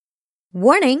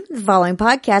Warning, the following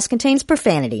podcast contains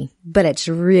profanity, but it's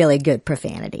really good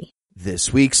profanity.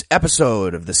 This week's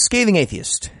episode of The Scathing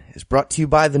Atheist is brought to you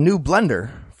by the new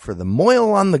blender for the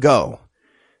moil on the go.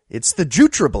 It's the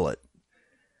JutraBullet.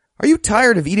 Are you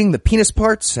tired of eating the penis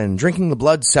parts and drinking the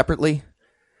blood separately?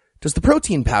 Does the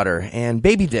protein powder and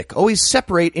baby dick always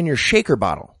separate in your shaker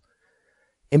bottle?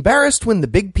 Embarrassed when the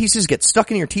big pieces get stuck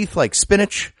in your teeth like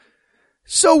spinach?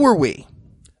 So were we.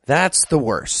 That's the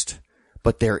worst.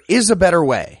 But there is a better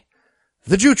way.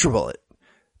 The JutraBullet.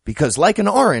 Because like an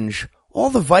orange,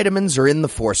 all the vitamins are in the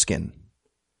foreskin.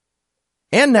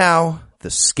 And now,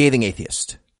 The Scathing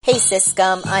Atheist. Hey sis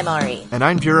scum, I'm Ari. And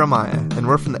I'm Jeremiah, and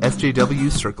we're from the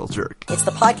SJW Circle Jerk. It's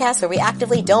the podcast where we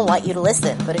actively don't want you to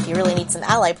listen, but if you really need some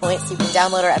ally points, you can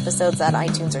download our episodes on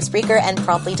iTunes or Spreaker and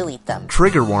promptly delete them.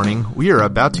 Trigger warning, we are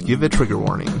about to give a trigger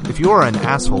warning. If you are an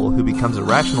asshole who becomes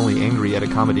irrationally angry at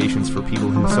accommodations for people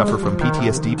who suffer from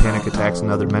PTSD, panic attacks, and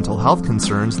other mental health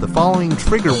concerns, the following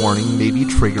trigger warning may be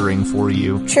triggering for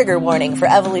you. Trigger warning for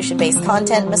evolution-based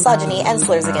content, misogyny, and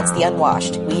slurs against the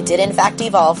unwashed. We did in fact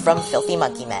evolve from filthy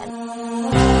monkey men.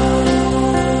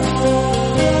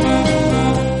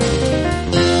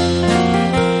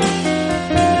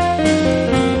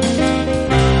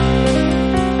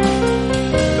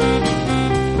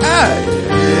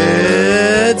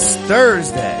 It's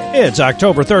Thursday. It's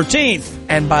October 13th.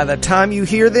 And by the time you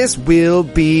hear this, we'll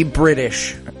be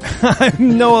British.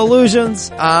 No illusions.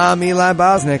 I'm Eli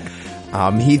Bosnick.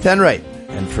 I'm Heath Enright.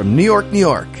 And from New York, New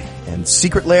York, and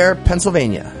Secret Lair,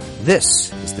 Pennsylvania,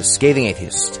 this is The Scathing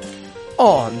Atheist.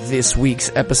 On this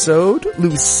week's episode,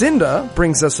 Lucinda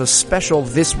brings us a special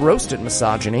This Roasted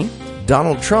misogyny.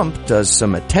 Donald Trump does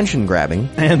some attention grabbing.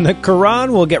 And the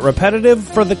Quran will get repetitive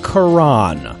for the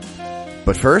Quran.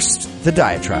 But first, the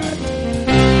diatribe.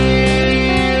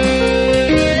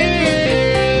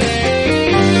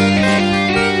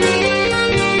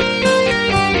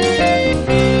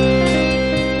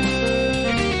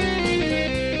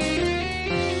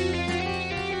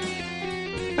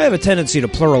 I have a tendency to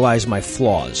pluralize my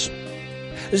flaws.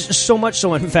 So much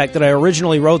so, in fact, that I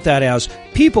originally wrote that as,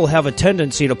 people have a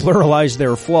tendency to pluralize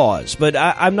their flaws. But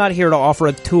I'm not here to offer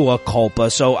a tua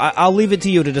culpa, so I'll leave it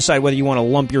to you to decide whether you want to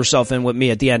lump yourself in with me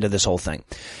at the end of this whole thing.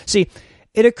 See,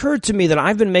 it occurred to me that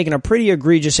I've been making a pretty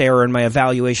egregious error in my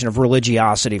evaluation of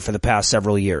religiosity for the past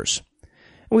several years.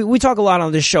 We talk a lot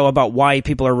on this show about why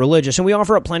people are religious, and we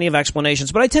offer up plenty of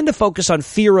explanations, but I tend to focus on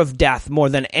fear of death more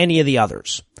than any of the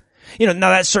others. You know, now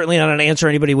that's certainly not an answer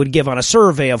anybody would give on a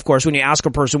survey, of course. When you ask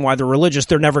a person why they're religious,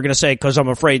 they're never going to say, because I'm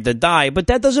afraid to die. But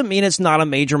that doesn't mean it's not a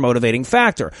major motivating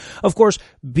factor. Of course,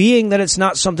 being that it's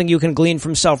not something you can glean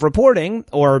from self-reporting,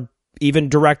 or even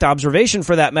direct observation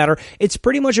for that matter, it's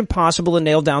pretty much impossible to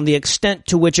nail down the extent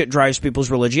to which it drives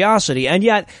people's religiosity. And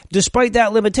yet, despite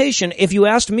that limitation, if you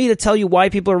asked me to tell you why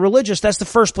people are religious, that's the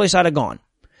first place I'd have gone.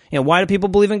 You know, why do people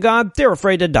believe in God? They're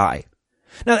afraid to die.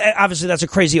 Now, obviously, that's a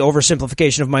crazy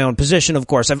oversimplification of my own position, of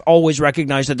course. I've always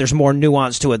recognized that there's more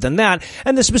nuance to it than that,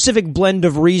 and the specific blend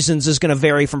of reasons is going to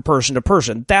vary from person to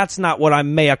person. That's not what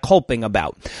I'm mea culping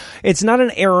about. It's not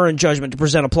an error in judgment to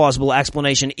present a plausible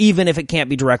explanation, even if it can't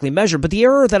be directly measured, but the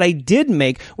error that I did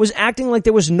make was acting like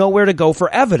there was nowhere to go for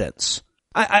evidence.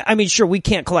 I mean, sure, we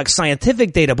can't collect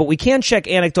scientific data, but we can check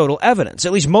anecdotal evidence.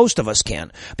 At least most of us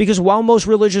can. Because while most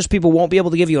religious people won't be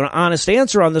able to give you an honest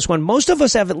answer on this one, most of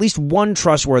us have at least one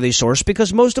trustworthy source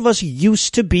because most of us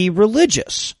used to be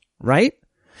religious, right?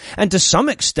 And to some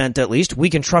extent, at least, we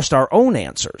can trust our own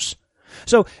answers.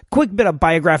 So, quick bit of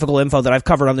biographical info that I've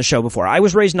covered on the show before. I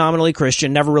was raised nominally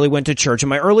Christian, never really went to church. In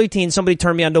my early teens, somebody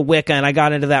turned me onto Wicca, and I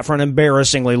got into that for an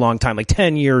embarrassingly long time, like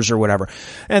 10 years or whatever.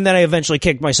 And then I eventually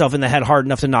kicked myself in the head hard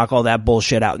enough to knock all that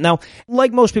bullshit out. Now,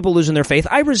 like most people losing their faith,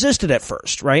 I resisted at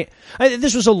first, right?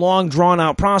 This was a long,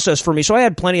 drawn-out process for me, so I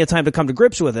had plenty of time to come to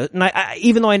grips with it. And I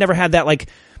even though I never had that, like,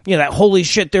 you know, that holy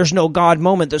shit, there's no God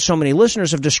moment that so many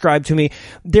listeners have described to me,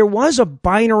 there was a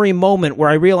binary moment where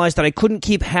I realized that I couldn't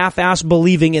keep half-ass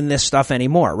believing in this stuff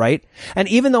anymore, right? And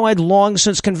even though I'd long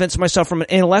since convinced myself from an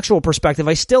intellectual perspective,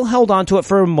 I still held on to it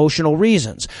for emotional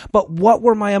reasons. But what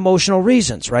were my emotional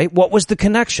reasons, right? What was the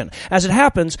connection? As it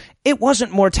happens, it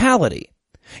wasn't mortality.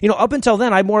 You know, up until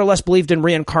then, I more or less believed in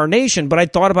reincarnation, but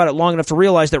I'd thought about it long enough to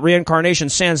realize that reincarnation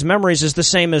sans memories is the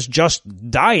same as just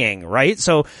dying, right?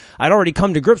 So I'd already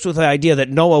come to grips with the idea that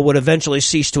Noah would eventually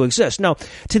cease to exist. No,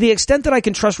 to the extent that I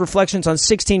can trust reflections on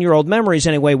 16-year-old memories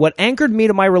anyway, what anchored me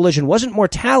to my religion wasn't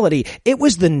mortality, it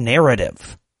was the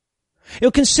narrative. You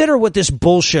know, consider what this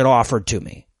bullshit offered to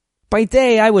me. By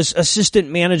day, I was assistant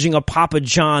managing a Papa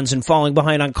John's and falling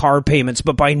behind on car payments,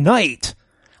 but by night,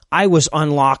 I was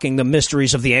unlocking the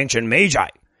mysteries of the ancient Magi.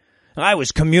 I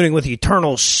was communing with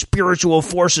eternal spiritual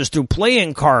forces through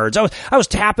playing cards. I was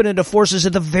tapping into forces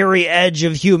at the very edge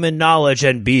of human knowledge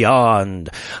and beyond.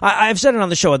 I've said it on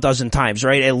the show a dozen times,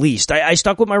 right? At least. I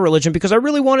stuck with my religion because I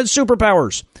really wanted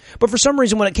superpowers. But for some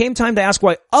reason, when it came time to ask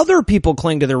why other people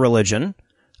cling to their religion,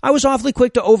 I was awfully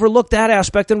quick to overlook that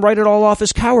aspect and write it all off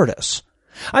as cowardice.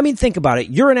 I mean, think about it.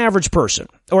 You're an average person,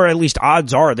 or at least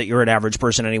odds are that you're an average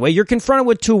person anyway. You're confronted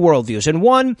with two worldviews. In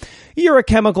one, you're a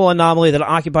chemical anomaly that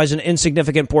occupies an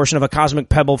insignificant portion of a cosmic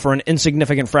pebble for an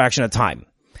insignificant fraction of time.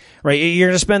 Right? You're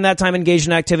going to spend that time engaged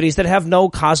in activities that have no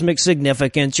cosmic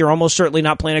significance. You're almost certainly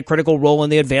not playing a critical role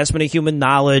in the advancement of human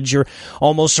knowledge. You're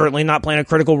almost certainly not playing a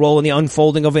critical role in the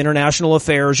unfolding of international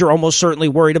affairs. You're almost certainly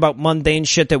worried about mundane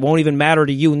shit that won't even matter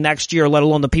to you next year, let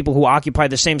alone the people who occupy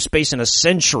the same space in a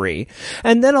century.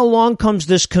 And then along comes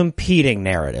this competing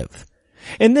narrative.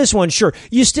 In this one, sure,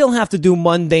 you still have to do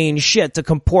mundane shit to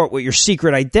comport with your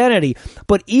secret identity,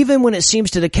 but even when it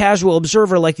seems to the casual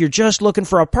observer like you're just looking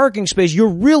for a parking space, you're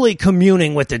really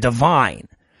communing with the divine.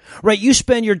 Right? You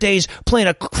spend your days playing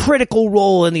a critical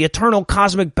role in the eternal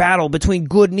cosmic battle between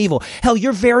good and evil. Hell,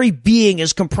 your very being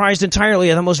is comprised entirely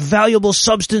of the most valuable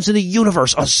substance in the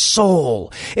universe, a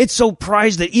soul. It's so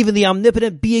prized that even the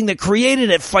omnipotent being that created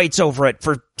it fights over it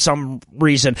for some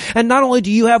reason. And not only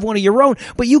do you have one of your own,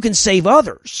 but you can save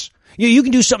others. You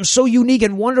can do something so unique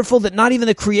and wonderful that not even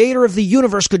the creator of the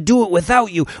universe could do it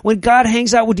without you. When God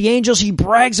hangs out with the angels, he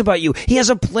brags about you. He has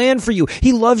a plan for you.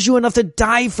 He loves you enough to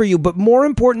die for you. But more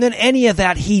important than any of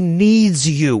that, he needs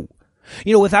you.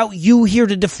 You know, without you here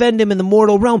to defend him in the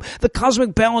mortal realm, the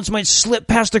cosmic balance might slip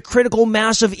past the critical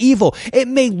mass of evil. It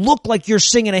may look like you're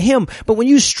singing a hymn, but when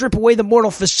you strip away the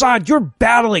mortal facade, you're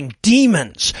battling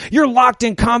demons. You're locked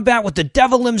in combat with the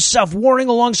devil himself, warring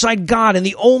alongside God in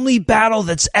the only battle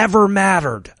that's ever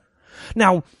mattered.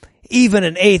 Now, even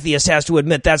an atheist has to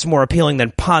admit that's more appealing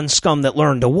than pond scum that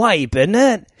learned to wipe, isn't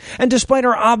it? And despite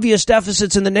our obvious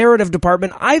deficits in the narrative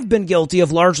department, I've been guilty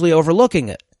of largely overlooking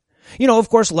it. You know, of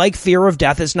course, like fear of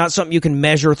death, it's not something you can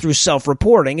measure through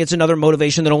self-reporting. It's another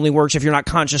motivation that only works if you're not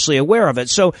consciously aware of it.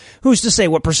 So who's to say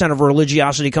what percent of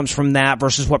religiosity comes from that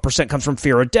versus what percent comes from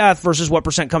fear of death versus what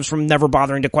percent comes from never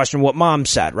bothering to question what mom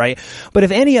said, right? But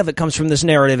if any of it comes from this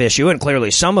narrative issue, and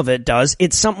clearly some of it does,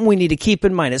 it's something we need to keep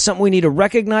in mind. It's something we need to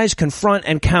recognize, confront,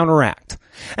 and counteract.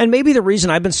 And maybe the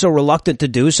reason I've been so reluctant to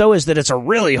do so is that it's a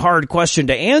really hard question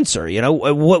to answer. You know,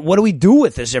 what do we do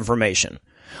with this information?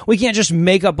 We can't just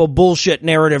make up a bullshit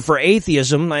narrative for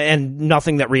atheism, and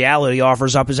nothing that reality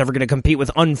offers up is ever going to compete with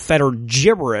unfettered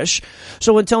gibberish.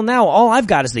 So until now, all I've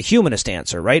got is the humanist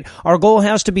answer, right? Our goal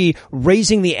has to be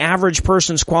raising the average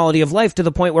person's quality of life to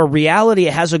the point where reality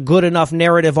has a good enough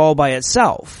narrative all by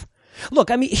itself. Look,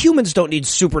 I mean, humans don't need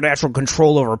supernatural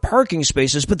control over parking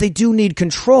spaces, but they do need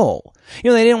control.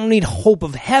 You know, they don't need hope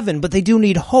of heaven, but they do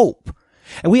need hope.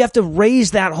 And we have to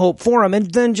raise that hope for them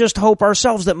and then just hope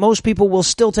ourselves that most people will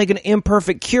still take an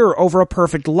imperfect cure over a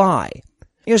perfect lie.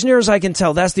 As near as I can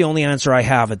tell, that's the only answer I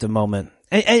have at the moment.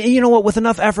 And you know what? With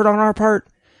enough effort on our part,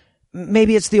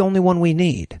 maybe it's the only one we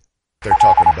need. They're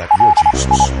talking about your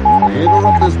Jesus. We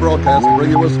interrupt this broadcast to bring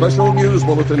you a special news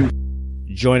bulletin.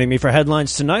 Joining me for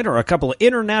headlines tonight are a couple of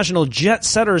international jet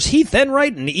setters, Heath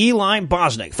Enright and Eli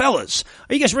Bosnick. Fellas,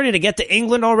 are you guys ready to get to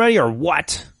England already or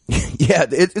what? Yeah,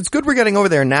 it's good we're getting over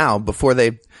there now before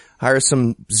they hire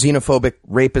some xenophobic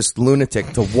rapist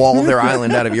lunatic to wall their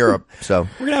island out of Europe. So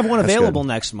we're going to have one available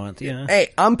next month, yeah.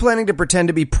 Hey, I'm planning to pretend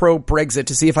to be pro-Brexit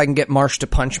to see if I can get Marsh to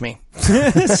punch me.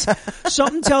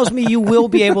 Something tells me you will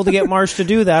be able to get Marsh to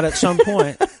do that at some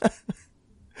point.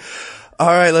 All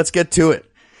right, let's get to it.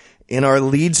 In our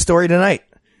lead story tonight,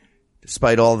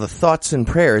 despite all the thoughts and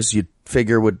prayers you'd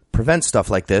figure would prevent stuff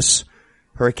like this,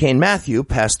 Hurricane Matthew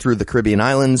passed through the Caribbean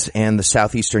islands and the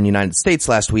southeastern United States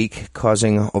last week,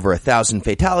 causing over 1,000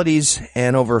 fatalities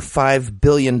and over $5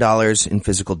 billion in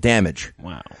physical damage.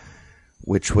 Wow.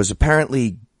 Which was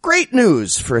apparently great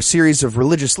news for a series of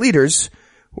religious leaders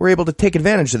who were able to take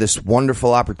advantage of this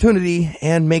wonderful opportunity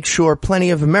and make sure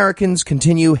plenty of Americans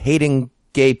continue hating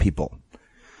gay people.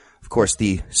 Of course,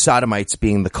 the sodomites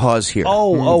being the cause here.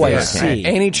 I see.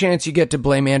 Any chance you get to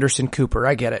blame Anderson Cooper,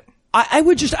 I get it. I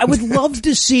would love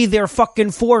to see their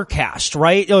fucking forecast,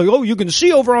 right? Oh, you can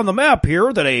see over on the map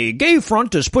here that a gay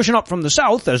front is pushing up from the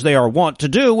south, as they are wont to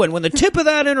do, and when the tip of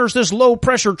that enters this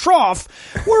low-pressure trough,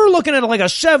 we're looking at like a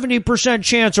 70%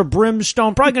 chance of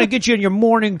brimstone, probably going to get you in your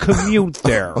morning commute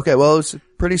there. Okay, well, it's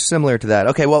pretty similar to that.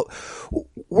 Okay, well,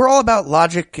 we're all about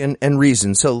logic and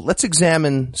reason, so let's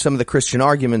examine some of the Christian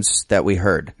arguments that we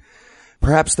heard.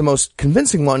 Perhaps the most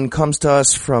convincing one comes to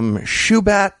us from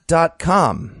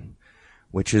Shubat.com.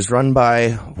 Which is run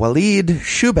by Walid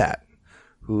Shubat,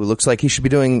 who looks like he should be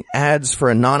doing ads for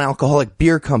a non-alcoholic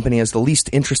beer company as the least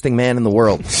interesting man in the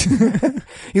world.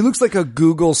 He looks like a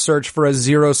Google search for a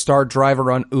 0-star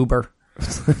driver on Uber.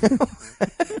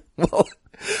 Well,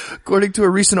 according to a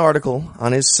recent article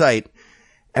on his site,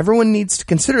 everyone needs to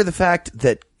consider the fact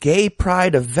that gay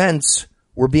pride events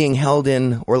were being held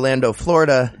in Orlando,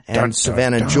 Florida and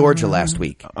Savannah, Georgia last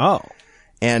week. Oh.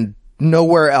 And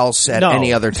nowhere else at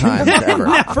any other time ever,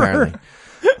 apparently.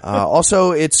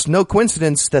 Also, it's no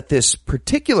coincidence that this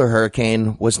particular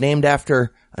hurricane was named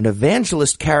after an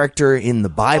evangelist character in the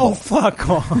Bible. Oh, fuck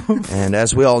off. And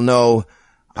as we all know,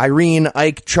 Irene,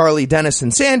 Ike, Charlie, Dennis,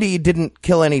 and Sandy didn't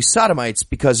kill any sodomites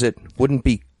because it wouldn't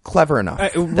be clever enough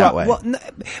that way. Well,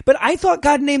 but I thought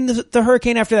God named the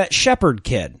hurricane after that shepherd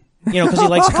kid. You know,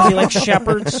 because he likes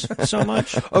shepherds so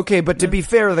much. Okay, but to be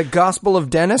fair, the Gospel of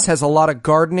Dennis has a lot of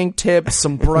gardening tips,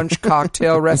 some brunch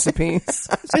cocktail recipes.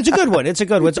 It's a good one. It's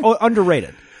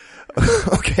underrated.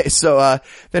 Okay, so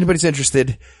if anybody's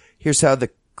interested, here's how the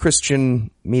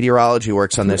Christian meteorology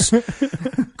works on this.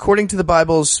 According to the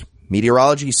Bible's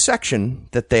meteorology section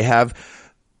that they have,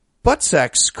 butt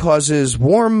sex causes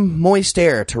warm, moist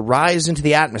air to rise into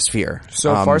the atmosphere.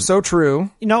 So far, so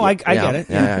true. No, I get it.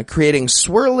 Yeah. Creating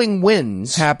swirling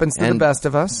winds. Happens to the best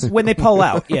of us. When they pull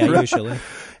out, usually.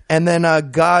 And then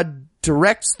God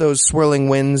directs those swirling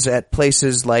winds at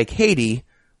places like Haiti,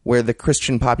 where the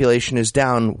Christian population is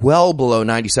down well below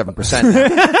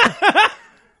 97%.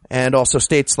 And also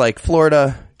states like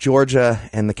Florida, Georgia,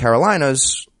 and the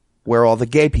Carolinas, where all the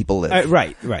gay people live.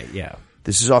 Right, yeah.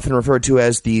 This is often referred to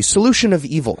as the solution of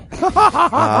evil.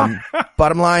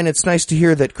 Bottom line, it's nice to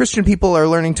hear that Christian people are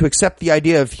learning to accept the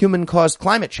idea of human-caused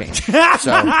climate change.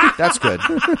 So, that's good.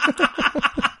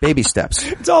 Baby steps.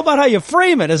 It's all about how you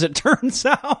frame it, as it turns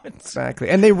out. Exactly.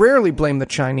 And they rarely blame the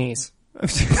Chinese.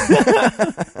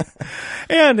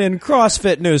 And in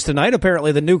CrossFit news tonight,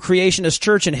 apparently the New Creationist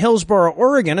Church in Hillsboro,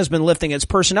 Oregon has been lifting its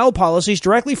personnel policies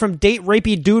directly from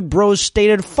date-rapey dude bros'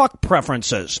 stated fuck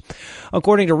preferences.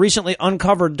 According to recently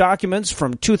uncovered documents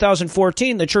from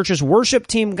 2014, the church's worship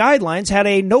team guidelines had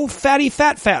a no fatty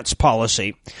fats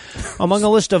policy. Among a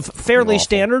list of fairly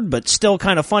standard but still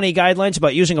kind of funny guidelines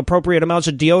about using appropriate amounts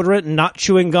of deodorant and not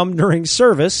chewing gum during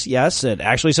service, yes, it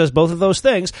actually says both of those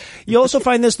things, you also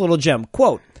find this little gem,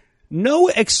 quote, no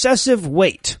excessive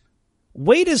weight.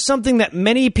 Weight is something that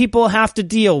many people have to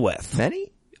deal with.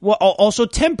 Many? Well, also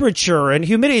temperature and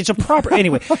humidity. It's a proper...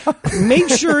 Anyway, make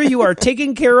sure you are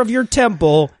taking care of your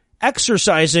temple,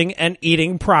 exercising, and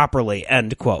eating properly,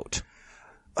 end quote.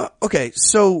 Okay,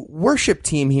 so worship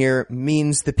team here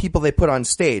means the people they put on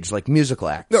stage, like musical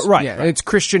acts. Right. Yeah, it's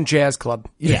Christian Jazz Club.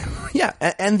 Yeah. Yeah,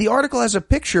 and the article has a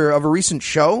picture of a recent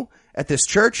show at this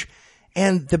church,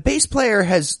 and the bass player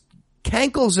has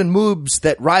cankles and moves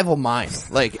that rival mine,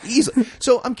 like easily.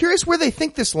 So I'm curious where they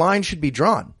think this line should be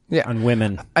drawn. Yeah. On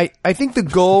women. I think the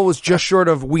goal was just short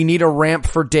of, we need a ramp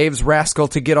for Dave's Rascal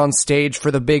to get on stage for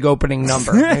the big opening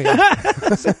number.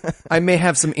 I may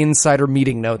have some insider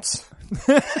meeting notes.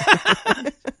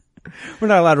 We're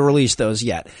not allowed to release those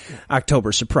yet.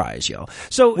 October surprise, yo.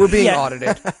 So we're being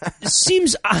audited.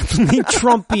 Seems oddly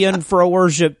Trumpian for a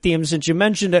worship theme since you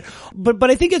mentioned it. But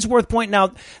I think it's worth pointing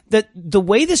out that the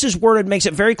way this is worded makes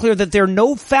it very clear that their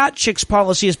no fat chicks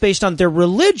policy is based on their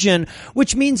religion,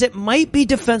 which means it might be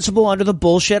defensible under the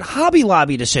bullshit Hobby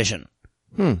Lobby decision.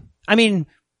 I mean,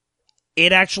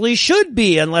 it actually should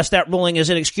be, unless that ruling is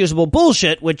inexcusable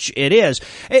bullshit, which it is.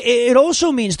 It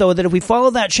also means, though, that if we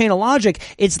follow that chain of logic,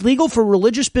 it's legal for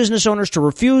religious business owners to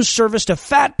refuse service to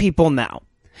fat people now.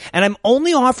 And I'm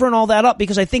only offering all that up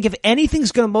because I think if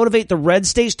anything's going to motivate the red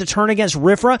states to turn against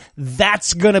RFRA,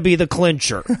 that's going to be the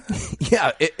clincher.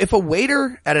 Yeah, if a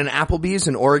waiter at an Applebee's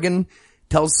in Oregon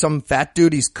tells some fat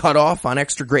dude he's cut off on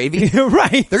extra gravy,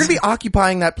 right? They're going to be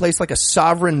occupying that place like a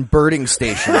sovereign birding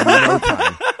station in no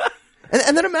time.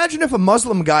 And then imagine if a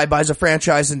Muslim guy buys a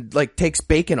franchise and, like, takes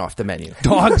bacon off the menu.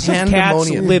 Dogs and cats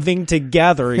living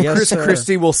together. Yes, Chris sir.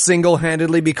 Christie will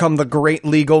single-handedly become the great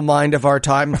legal mind of our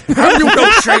time. Have you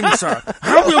no shame, sir?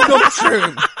 Have you no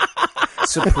shame?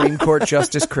 Supreme Court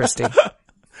Justice Christie.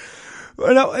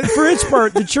 No, for its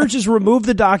part, the church has removed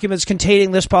the documents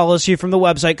containing this policy from the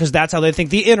website because that's how they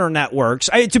think the internet works.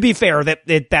 To be fair,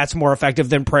 that's more effective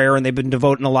than prayer, and they've been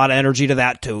devoting a lot of energy to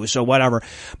that too, so whatever.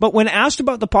 But when asked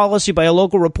about the policy by a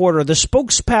local reporter, the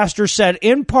spokespastor said,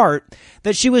 in part,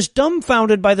 that she was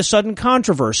dumbfounded by the sudden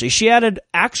controversy. She added,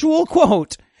 actual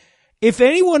quote, if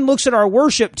anyone looks at our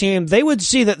worship team, they would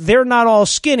see that they're not all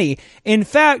skinny. In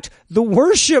fact, the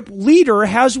worship leader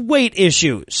has weight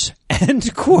issues.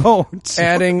 End quote.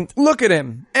 Adding, look at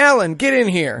him. Alan, get in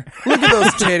here. Look at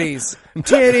those titties.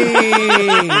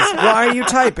 Titties. Why are you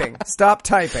typing? Stop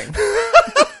typing.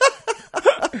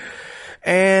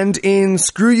 And in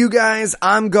Screw You Guys,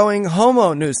 I'm Going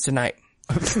Homo news tonight.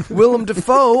 Willem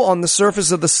Dafoe on the Surface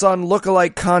of the Sun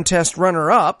lookalike contest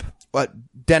runner-up. But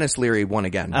Dennis Leary won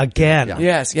again. Again.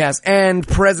 Yeah. Yes. And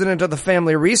president of the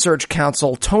Family Research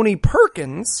Council, Tony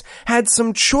Perkins, had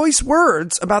some choice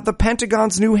words about the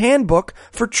Pentagon's new handbook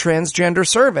for transgender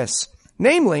service.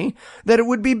 Namely, that it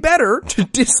would be better to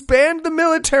disband the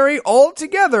military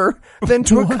altogether than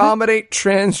to accommodate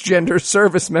transgender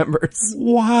service members.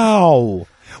 Wow.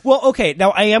 Well, okay, now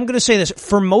I am going to say this.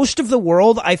 For most of the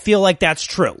world, I feel like that's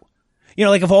true. You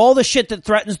know, like of all the shit that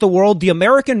threatens the world, the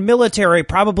American military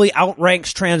probably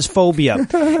outranks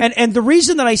transphobia. And the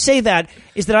reason that I say that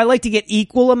is that I like to get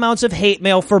equal amounts of hate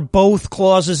mail for both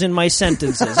clauses in my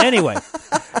sentences. Anyway,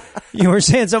 you were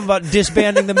saying something about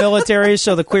disbanding the military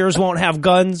so the queers won't have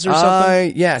guns or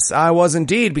something? Yes, I was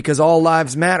indeed, because all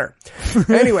lives matter.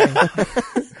 Anyway,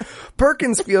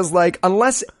 Perkins feels like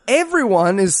unless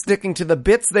everyone is sticking to the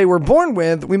bits they were born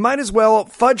with, we might as well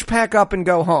fudge pack up and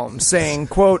go home, saying,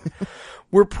 quote,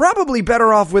 we're probably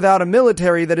better off without a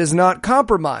military that is not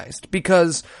compromised,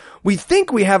 because we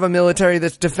think we have a military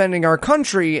that's defending our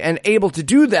country and able to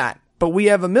do that, but we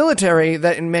have a military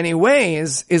that in many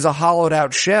ways is a hollowed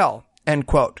out shell, end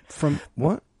quote. From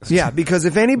what? Yeah, because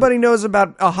if anybody knows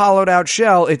about a hollowed out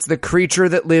shell, it's the creature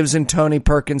that lives in Tony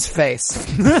Perkins' face.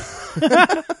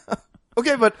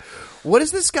 Okay, but what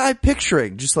is this guy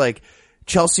picturing? Just like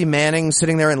Chelsea Manning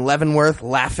sitting there in Leavenworth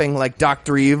laughing like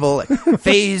Dr. Evil, like,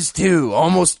 phase 2,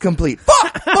 almost complete.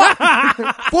 Fuck!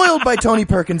 Foiled by Tony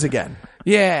Perkins again.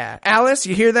 Yeah. Alice,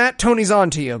 you hear that? Tony's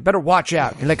on to you. Better watch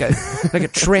out. You're like a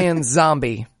trans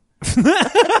zombie.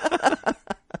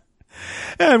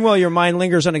 And while your mind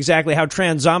lingers on exactly how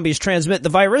trans zombies transmit the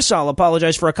virus, I'll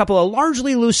apologize for a couple of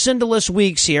largely Lucinda-less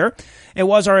weeks here. It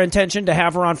was our intention to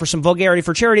have her on for some vulgarity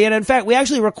for charity, and in fact, we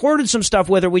actually recorded some stuff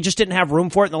with her. We just didn't have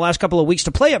room for it in the last couple of weeks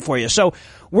to play it for you. So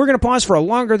we're going to pause for a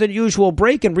longer than usual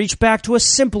break and reach back to a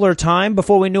simpler time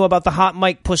before we knew about the hot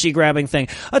mic pussy grabbing thing.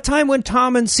 A time when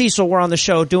Tom and Cecil were on the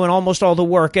show doing almost all the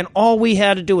work, and all we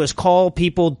had to do was call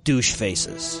people douche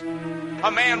faces. A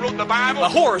man wrote the Bible. A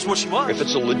whore is what she was. If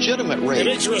it's a legitimate rape, it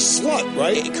makes you a slut,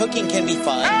 right? Cooking can be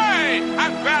fun. Hey,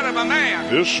 I'm proud of a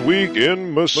man. This week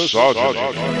in misogyny.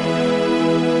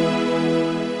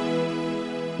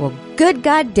 Well, good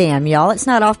goddamn, y'all. It's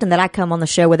not often that I come on the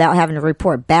show without having to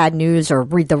report bad news or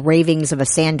read the ravings of a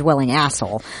sand-dwelling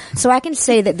asshole. So I can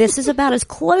say that this is about as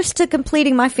close to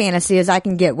completing my fantasy as I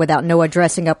can get without Noah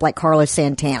dressing up like Carlos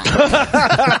Santana.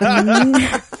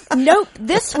 Nope.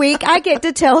 This week, I get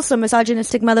to tell some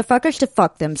misogynistic motherfuckers to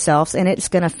fuck themselves, and it's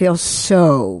gonna feel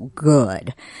so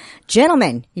good.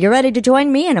 Gentlemen, you ready to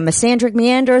join me in a misandric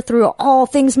meander through all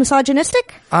things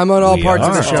misogynistic? I'm on all parts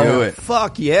of the show. Do it.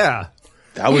 Fuck yeah.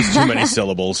 That was too many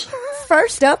syllables.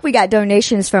 First up, we got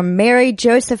donations from Mary,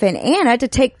 Joseph, and Anna to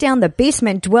take down the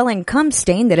basement-dwelling cum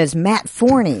stain that is Matt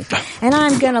Forney. And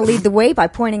I'm going to lead the way by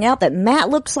pointing out that Matt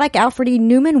looks like Alfred E.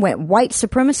 Newman went white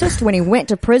supremacist when he went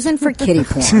to prison for kitty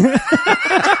porn.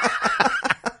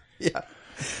 Yeah,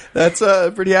 that's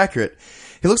pretty accurate.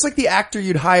 He looks like the actor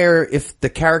you'd hire if the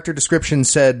character description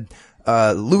said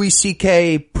Louis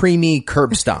C.K. preemie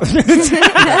curb stomp. Looks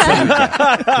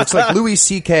like Louis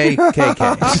C.K.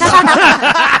 KK.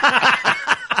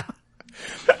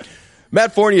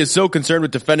 Matt Forney is so concerned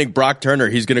with defending Brock Turner,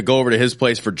 he's going to go over to his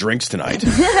place for drinks tonight.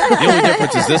 The only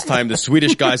difference is this time the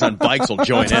Swedish guys on bikes will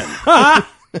join in.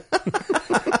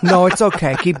 No, it's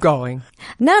okay. Keep going.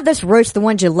 None of this roast the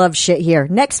ones you love shit here.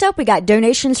 Next up, we got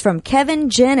donations from Kevin,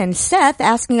 Jen, and Seth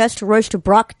asking us to roast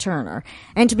Brock Turner.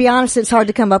 And to be honest, it's hard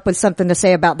to come up with something to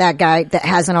say about that guy that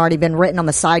hasn't already been written on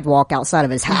the sidewalk outside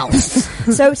of his house.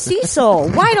 So, Cecil,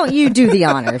 why don't you do the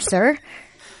honors, sir?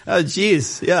 Oh,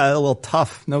 geez. Yeah, a little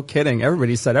tough. No kidding.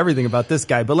 Everybody said everything about this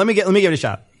guy, but let me give it a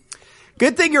shot.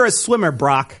 Good thing you're a swimmer,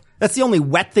 Brock. That's the only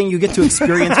wet thing you get to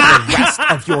experience for the rest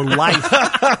of your life.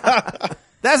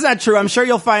 That's not true. I'm sure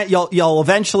you'll find you'll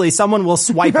eventually someone will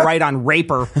swipe right on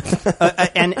raper,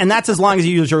 and that's as long as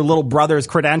you use your little brother's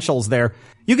credentials there.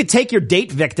 You could take your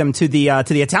date victim to the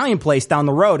Italian place down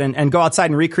the road and go outside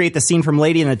and recreate the scene from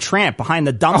Lady and the Tramp behind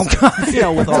the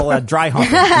dumpster, with all that dry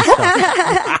humping and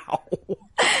stuff. Wow.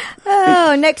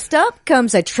 Oh, next up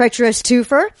comes a treacherous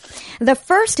twofer. The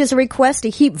first is a request to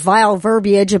heap vile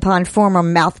verbiage upon former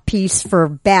mouthpiece for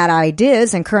bad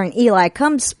ideas and current Eli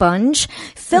cum sponge,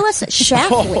 Phyllis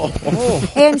Shapley.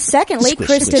 And secondly,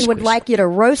 Kristen would like you to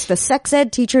roast the sex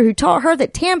ed teacher who taught her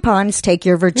that tampons take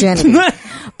your virginity.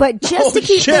 But just to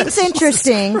keep things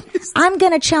interesting, I'm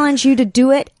going to challenge you to do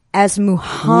it as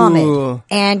Muhammad. Ooh.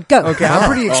 And go. Okay, I'm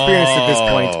pretty experienced at this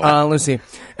point. Let's see.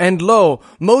 And lo,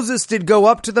 Moses did go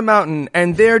up to the mountain,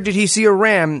 and there did he see a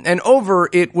ram, and over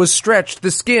it was stretched the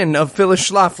skin of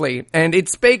Phyllis Schlafly, and it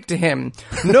spake to him,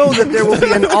 know that there will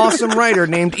be an awesome writer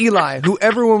named Eli, who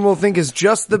everyone will think is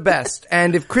just the best,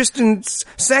 and if Kristen's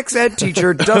sex ed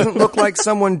teacher doesn't look like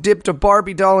someone dipped a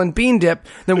Barbie doll in bean dip,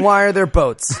 then why are there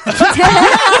boats?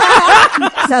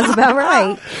 Sounds about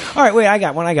right. All right, wait, I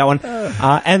got one.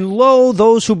 And lo,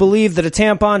 those who believe that a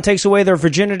tampon takes away their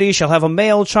virginity shall have a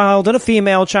male child and a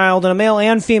female child and a male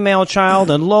and female child,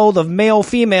 and lo, the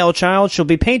male-female child shall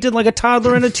be painted like a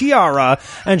toddler in a tiara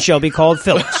and shall be called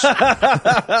Phyllis.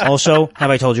 Also,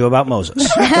 have I told you about Moses?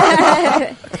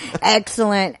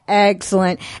 Excellent.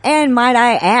 And might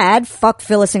I add, fuck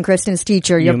Phyllis and Kristen's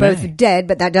teacher. You're both dead,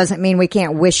 but that doesn't mean we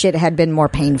can't wish it had been more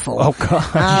painful. Oh,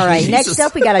 God. All right, next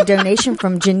up we got a donation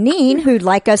from Janine, who'd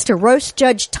like us to roast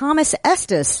Judge Thomas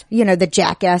Estes, the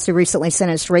jackass who recently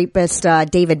sentenced rapist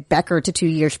David Becker to 2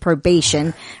 years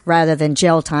probation rather than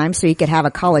jail time so he could have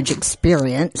a college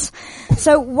experience.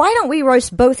 So why don't we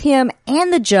roast both him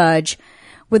and the judge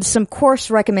with some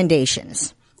course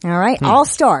recommendations? All right, I'll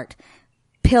start.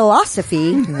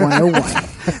 Philosophy 101.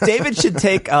 David should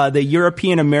take the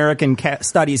European American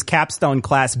Studies capstone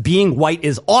class, Being White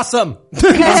is Awesome.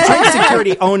 Drink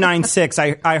Security 096.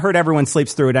 I heard everyone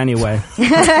sleeps through it anyway.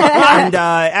 And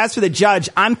as for the judge,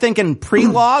 I'm thinking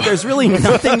pre-law. There's really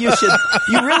nothing you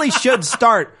really should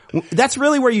start. That's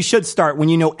really where you should start when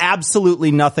you know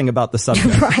absolutely nothing about the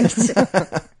subject.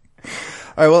 Right.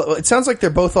 All right, well, it sounds like they're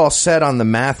both all set on the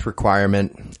math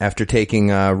requirement after taking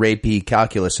rapey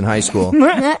calculus in high school.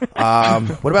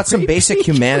 What about some basic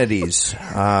humanities?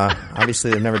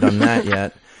 Obviously, they've never done that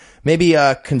yet. Maybe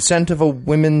consent of a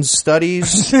women's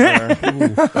studies.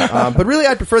 But really,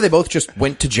 I'd prefer they both just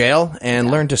went to jail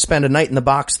and learned to spend a night in the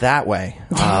box that way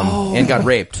and got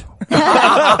raped.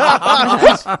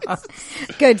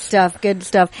 Good stuff.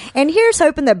 And here's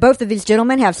hoping that both of these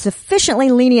gentlemen have sufficiently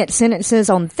lenient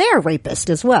sentences on their rapist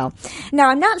as well. Now,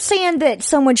 I'm not saying that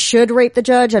someone should rape the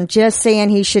judge. I'm just saying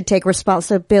he should take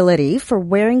responsibility for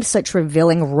wearing such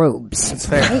revealing robes. That's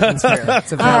fair.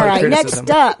 It's a valid All right, criticism. next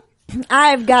up.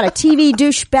 I've got a TV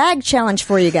douchebag challenge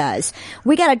for you guys.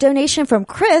 We got a donation from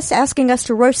Chris asking us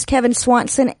to roast Kevin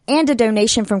Swanson and a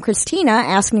donation from Christina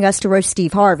asking us to roast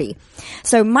Steve Harvey.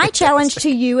 So my challenge to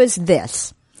you is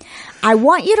this. I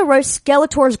want you to roast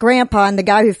Skeletor's grandpa and the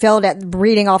guy who failed at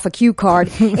reading off a cue card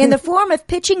in the form of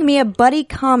pitching me a buddy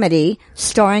comedy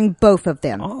starring both of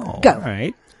them. Go. All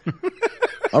right.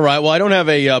 All right, well, I don't have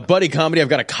a buddy comedy. I've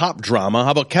got a cop drama. How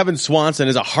about Kevin Swanson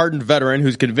is a hardened veteran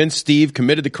who's convinced Steve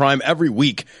committed the crime every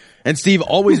week, and Steve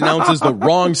always announces the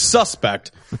wrong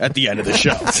suspect at the end of the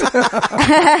show.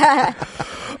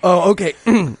 Oh, okay.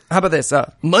 How about this?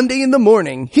 Monday in the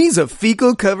morning, he's a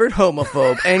fecal-covered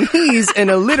homophobe, and he's an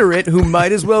illiterate who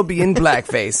might as well be in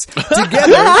blackface.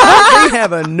 Together, they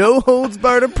have a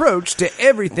no-holds-barred approach to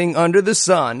everything under the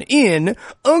sun in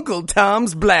Uncle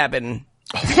Tom's Blabbin'.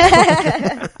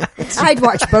 I'd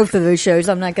watch both of those shows,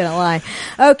 I'm not gonna lie.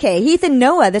 Okay, Heath and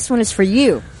Noah, this one is for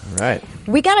you. All right.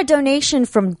 We got a donation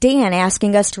from Dan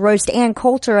asking us to roast Ann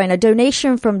Coulter and a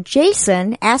donation from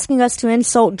Jason asking us to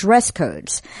insult dress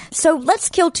codes. So let's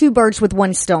kill two birds with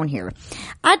one stone here.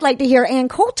 I'd like to hear Ann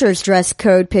Coulter's dress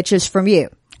code pitches from you.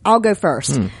 I'll go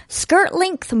first. Skirt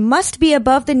length must be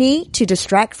above the knee to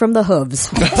distract from the hooves.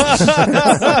 All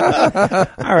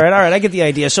right, I get the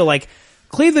idea. So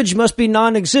cleavage must be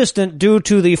non-existent due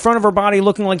to the front of her body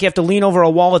looking like you have to lean over a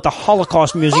wall at the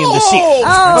Holocaust Museum to see it.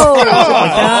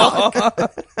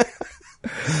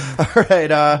 All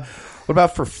right, what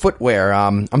about for footwear?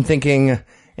 I'm thinking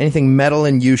anything metal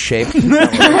and U-shaped. And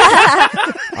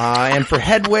for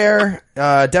headwear,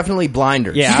 definitely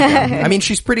blinders. Yeah. I mean,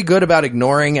 she's pretty good about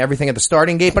ignoring everything at the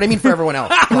starting gate, but I mean for everyone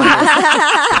else.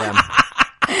 Blinders.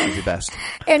 The best.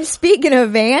 And speaking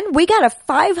of Van, we got a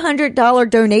 $500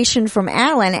 donation from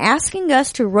Alan asking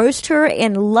us to roast her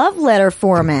in love letter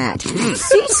format.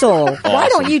 Cecil, why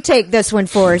don't you take this one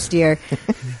for us, dear?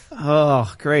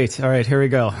 Oh, great. All right, here we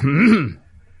go.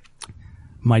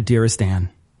 My dearest Anne,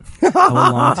 I will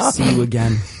long to see you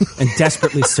again and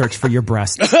desperately search for your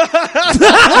breasts.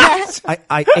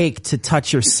 I ache to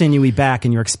touch your sinewy back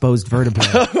and your exposed vertebrae.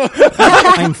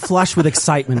 I am flushed with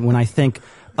excitement when I think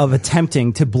of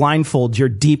attempting to blindfold your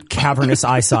deep, cavernous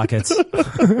eye sockets.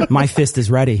 My fist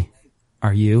is ready.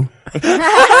 Are you?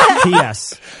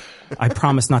 P.S. I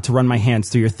promise not to run my hands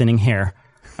through your thinning hair.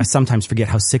 I sometimes forget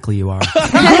how sickly you are.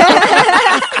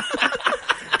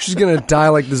 She's gonna die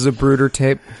like the Zapruder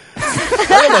tape. I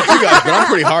don't know about you guys, but I'm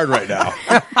pretty hard right now.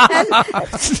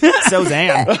 So's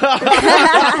Anne.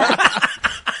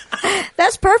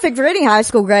 That's perfect for any high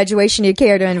school graduation you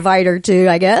care to invite her to,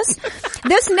 I guess.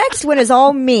 This next one is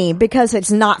all me because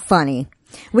it's not funny.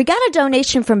 We got a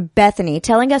donation from Bethany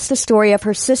telling us the story of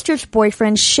her sister's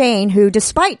boyfriend, Shane, who,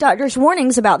 despite doctors'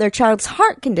 warnings about their child's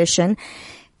heart condition,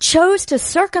 chose to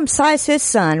circumcise his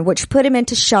son, which put him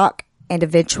into shock and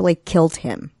eventually killed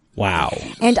him. Wow.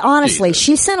 And honestly,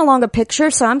 she sent along a picture,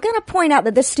 so I'm going to point out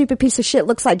that this stupid piece of shit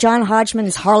looks like John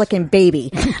Hodgman's Harlequin baby.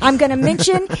 I'm going to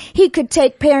mention he could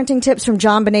take parenting tips from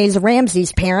John Benet's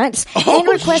Ramsey's parents and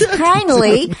request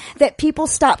kindly that people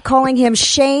stop calling him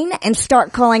Shane and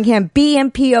start calling him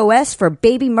BMPOS for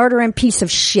baby murdering piece of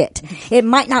shit. It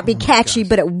might not be catchy,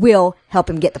 but it will help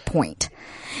him get the point.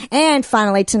 And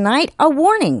finally tonight, a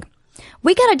warning.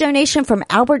 We got a donation from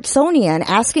Albertsonian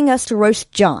asking us to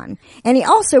roast John. And he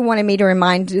also wanted me to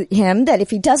remind him that if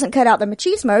he doesn't cut out the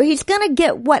machismo, he's gonna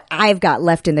get what I've got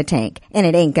left in the tank. And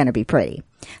it ain't gonna be pretty.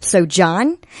 So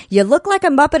John, you look like a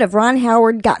Muppet of Ron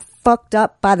Howard got fucked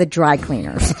up by the dry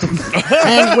cleaners.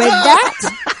 And with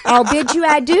that, I'll bid you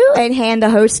adieu and hand the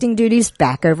hosting duties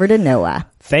back over to Noah.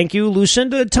 Thank you,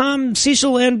 Lucinda, Tom,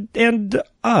 Cecil, and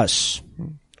us.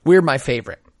 We're my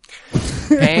favorite.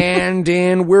 And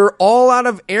in We're All Out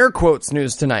of Air Quotes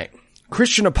news tonight,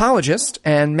 Christian apologist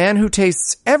and man who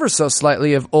tastes ever so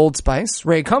slightly of Old Spice,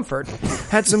 Ray Comfort,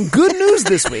 had some good news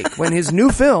this week when his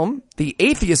new film, The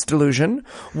Atheist Delusion,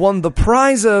 won the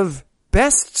prize of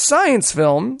Best Science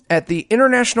Film at the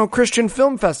International Christian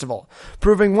Film Festival,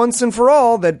 proving once and for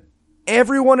all that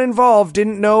everyone involved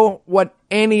didn't know what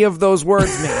any of those words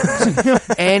mean.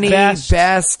 Any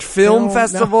best film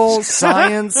festival,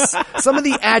 science. Some of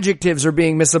the adjectives are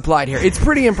being misapplied here. It's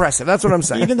pretty impressive. That's what I'm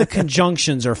saying. Even the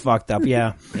conjunctions are fucked up.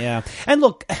 Yeah. And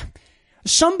look,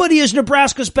 somebody is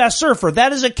Nebraska's best surfer.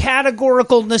 That is a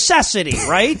categorical necessity,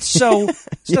 right? So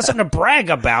it's not something to brag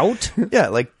about. Yeah,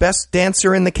 like best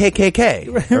dancer in the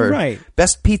KKK. Or right.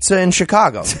 Best pizza in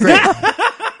Chicago. Great.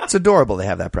 It's adorable they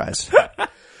have that prize.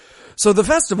 So the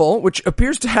festival, which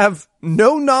appears to have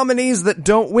no nominees that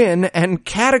don't win and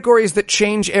categories that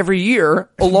change every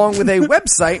year, along with a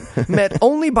website met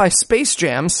only by Space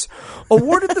Jams,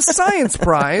 awarded the science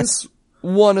prize,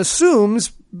 one assumes,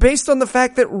 based on the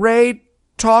fact that Ray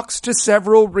talks to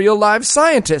several real-life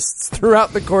scientists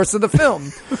throughout the course of the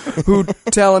film who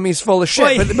tell him he's full of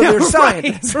shit, but they're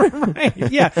scientists. Right.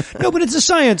 Yeah. No, but it's a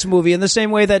science movie in the same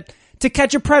way that To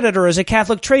Catch a Predator is a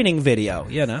Catholic training video,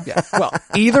 you know? Yeah. Well,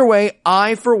 either way,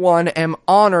 I, for one, am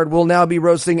honored we'll now be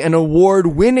roasting an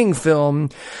award-winning film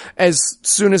as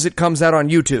soon as it comes out on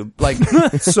YouTube. Like,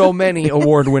 so many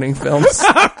award-winning films.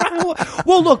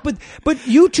 Well, look, but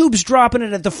YouTube's dropping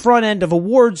it at the front end of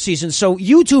award season, so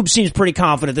YouTube seems pretty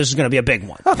confident this is going to be a big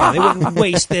one. Yeah, they wouldn't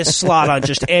waste this slot on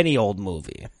just any old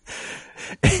movie.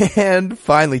 And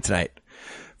finally tonight,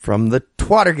 from the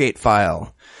Twattergate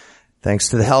file. Thanks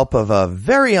to the help of a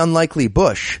very unlikely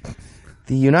Bush,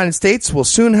 the United States will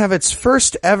soon have its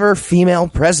first ever female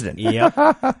president. Yep.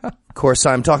 Of course,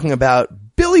 I'm talking about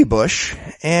Billy Bush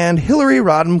and Hillary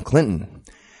Rodham Clinton.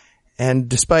 And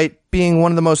despite being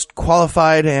one of the most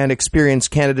qualified and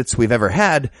experienced candidates we've ever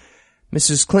had,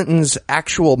 Mrs. Clinton's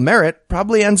actual merit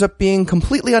probably ends up being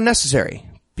completely unnecessary,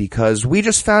 because we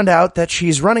just found out that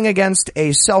she's running against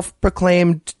a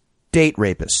self-proclaimed date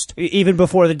rapist. Even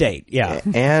before the date, yeah.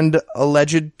 And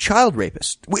alleged child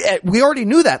rapist. We already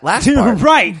knew that last part.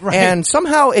 Right. And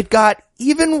somehow it got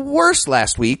even worse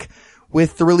last week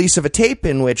with the release of a tape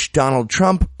in which Donald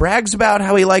Trump brags about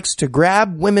how he likes to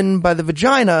grab women by the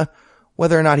vagina,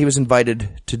 whether or not he was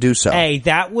invited to do so. Hey,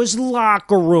 that was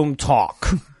locker room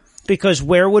talk. Because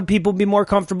where would people be more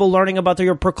comfortable learning about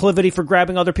their proclivity for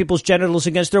grabbing other people's genitals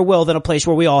against their will than a place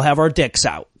where we all have our dicks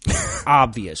out?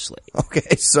 Obviously.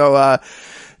 Okay, so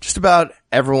just about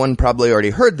everyone probably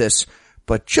already heard this,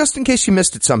 but just in case you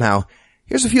missed it somehow,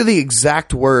 here's a few of the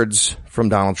exact words from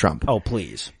Donald Trump. Oh,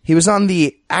 please. He was on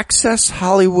the Access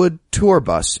Hollywood tour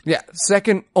bus. Yeah,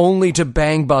 second only to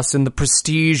Bang Bus in the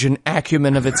prestige and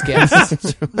acumen of its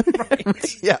guests.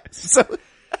 Right. Yeah, so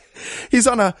he's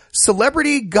on a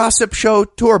celebrity gossip show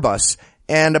tour bus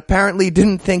and apparently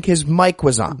didn't think his mic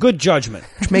was on. Good judgment.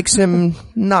 Which makes him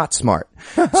not smart.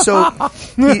 So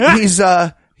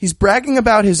he's bragging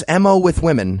about his MO with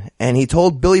women, and he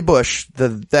told Billy Bush, the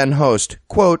then host,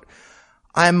 quote,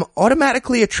 "I'm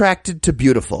automatically attracted to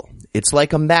beautiful. It's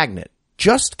like a magnet.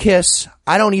 Just kiss.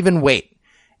 I don't even wait.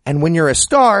 And when you're a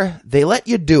star, they let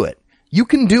you do it. You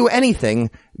can do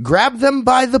anything. Grab them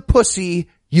by the pussy.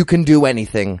 You can do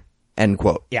anything." End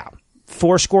quote. Yeah.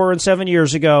 7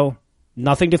 years ago,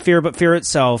 Nothing to fear but fear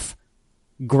itself.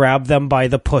 Grab them by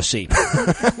the pussy.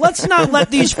 Let's not let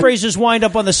these phrases wind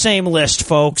up on the same list,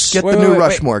 folks. Get the new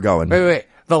Rushmore going. Wait.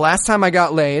 The last time I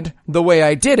got laid, the way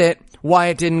I did it, why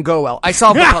it didn't go well. I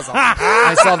solved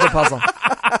the puzzle.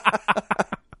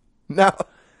 Now,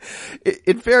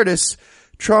 in fairness,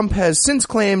 Trump has since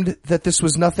claimed that this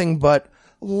was nothing but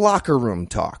locker room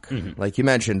talk, like you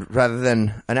mentioned, rather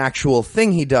than an actual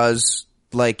thing he does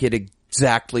like it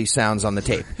exactly sounds on the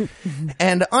tape.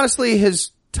 And honestly,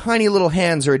 his tiny little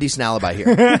hands are a decent alibi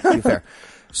here, to be fair.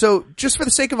 So just for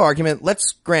the sake of argument,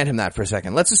 let's grant him that for a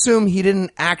second. Let's assume he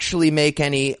didn't actually make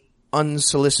any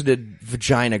unsolicited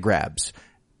vagina grabs.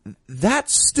 That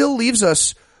still leaves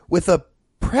us with a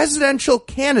presidential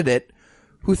candidate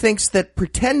who thinks that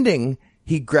pretending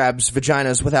he grabs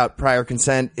vaginas without prior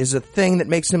consent is a thing that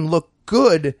makes him look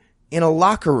good in a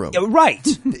locker room. Right.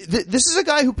 This is a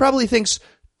guy who probably thinks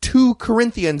 2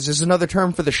 Corinthians is another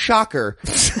term for the shocker,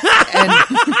 and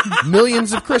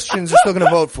millions of Christians are still going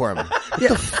to vote for him. What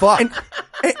the fuck?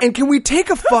 And can we take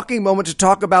a fucking moment to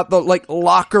talk about the,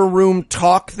 locker room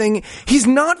talk thing? He's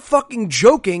not fucking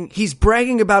joking. He's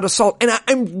bragging about assault. And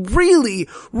I'm really,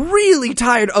 really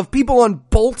tired of people on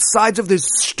both sides of this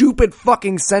stupid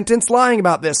fucking sentence lying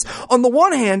about this. On the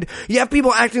one hand, you have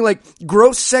people acting like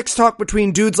gross sex talk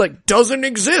between dudes doesn't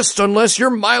exist unless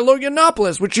you're Milo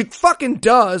Yiannopoulos, which it fucking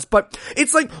does, but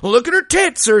it's like, look at her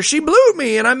tits, or she blew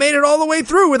me and I made it all the way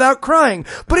through without crying.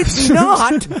 But it's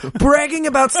not bragging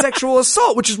about sexual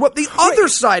assault, which is what the other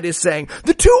side is saying.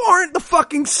 The two aren't the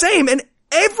fucking same, and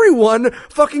everyone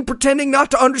fucking pretending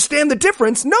not to understand the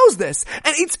difference knows this.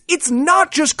 And it's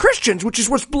not just Christians, which is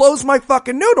what blows my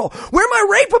fucking noodle. Where are my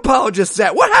rape apologists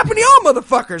at? What happened to y'all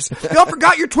motherfuckers? Y'all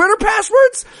forgot your Twitter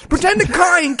passwords? Pretend a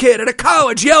crying kid at a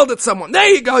college yelled at someone.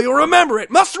 There you go, you'll remember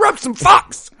it. Muster up some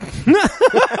fucks.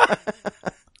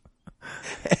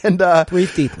 And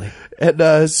breathe deeply.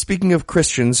 And speaking of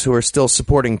Christians who are still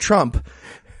supporting Trump,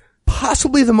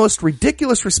 possibly the most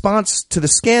ridiculous response to the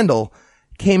scandal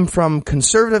came from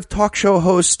conservative talk show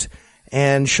host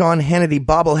and Sean Hannity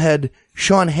bobblehead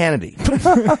Sean Hannity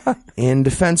in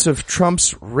defense of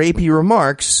Trump's rapey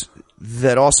remarks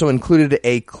that also included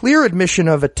a clear admission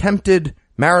of attempted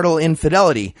marital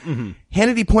infidelity.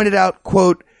 Hannity pointed out,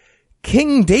 quote,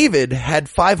 King David had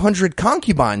 500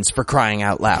 concubines, for crying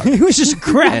out loud. He was just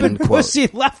grabbing pussy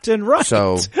left and right.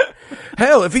 So,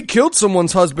 hell, if he killed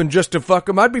someone's husband just to fuck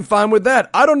him, I'd be fine with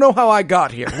that. I don't know how I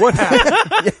got here. What happened?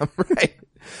 yeah, right.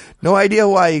 No idea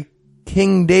why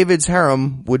King David's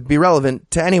harem would be relevant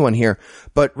to anyone here.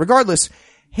 But regardless,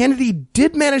 Hannity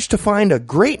did manage to find a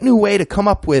great new way to come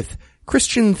up with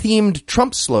Christian-themed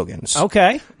Trump slogans.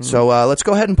 Okay. So let's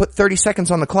go ahead and put 30 seconds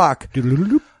on the clock.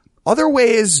 Other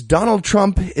ways Donald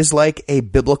Trump is like a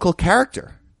biblical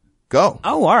character. Go.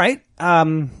 Oh, all right.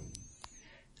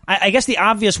 I guess the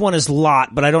obvious one is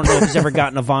Lot, but I don't know if he's ever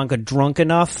gotten Ivanka drunk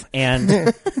enough.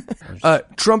 And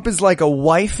Trump is like a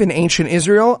wife in ancient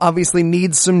Israel, obviously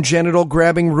needs some genital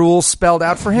grabbing rules spelled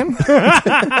out for him.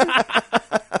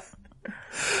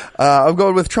 I'm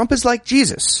going with Trump is like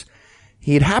Jesus.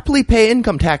 He'd happily pay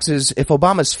income taxes if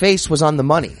Obama's face was on the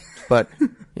money, but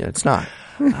it's not.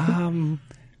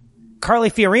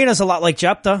 Carly Fiorina's a lot like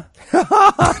Jephthah.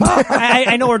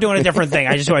 I know we're doing a different thing.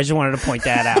 I just wanted to point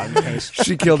that out in case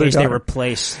she killed her daughter. They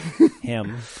replace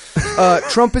him.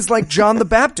 Trump is like John the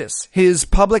Baptist. His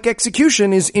public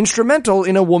execution is instrumental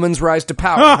in a woman's rise to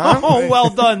power. Oh, well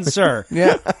done, sir.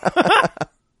 Yeah.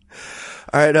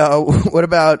 All right. What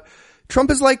about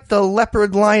Trump is like the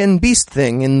leopard, lion, beast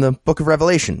thing in the Book of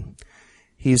Revelation.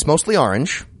 He's mostly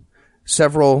orange.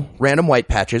 Several random white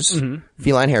patches,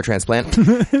 feline hair transplant,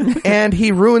 and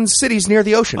he ruins cities near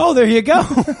the ocean. Oh, there you go.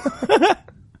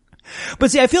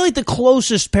 But see, I feel like the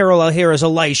closest parallel here is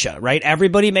Elisha, right?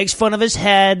 Everybody makes fun of his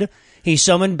head. He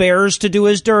summoned bears to do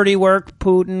his dirty work.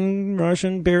 Putin,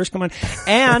 Russian bears, come on.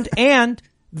 And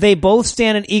they both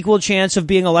stand an equal chance of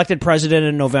being elected president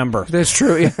in November. That's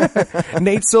true. Yeah.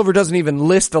 Nate Silver doesn't even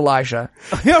list Elijah.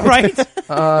 Yeah, right.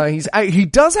 He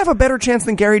does have a better chance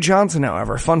than Gary Johnson,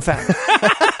 however. Fun fact.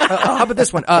 How about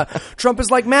this one? Trump is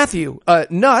like Matthew.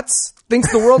 Nuts,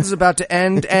 thinks the world is about to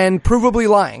end, and provably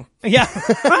lying. Yeah.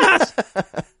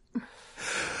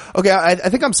 Okay, I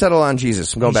think I'm settled on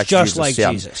Jesus. I'm going back to Jesus. Just like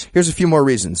Jesus. Here's a few more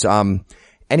reasons.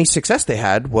 Any success they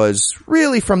had was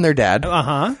really from their dad.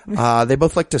 They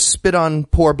both like to spit on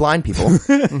poor blind people.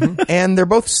 And they're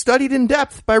both studied in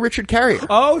depth by Richard Carrier.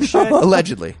 Oh, shit.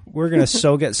 Allegedly. We're going to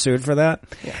so get sued for that.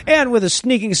 Yeah. And with a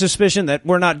sneaking suspicion that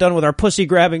we're not done with our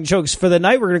pussy-grabbing jokes for the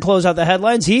night, we're going to close out the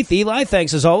headlines. Heath, Eli,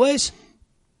 thanks as always.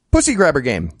 Pussy grabber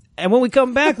game. And when we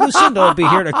come back, Lucinda will be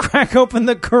here to crack open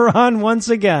the Quran once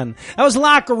again. That was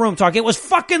locker room talk. It was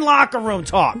fucking locker room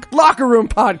talk. Locker room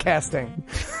podcasting.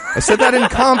 I said that in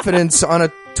confidence on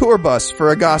a tour bus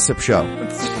for a gossip show.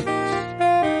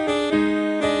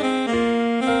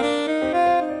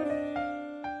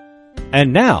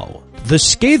 And now, the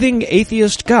Scathing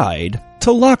Atheist Guide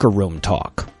to Locker Room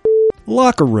Talk.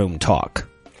 Locker room talk.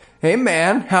 Hey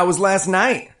man, how was last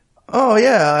night? Oh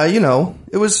yeah,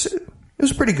 it was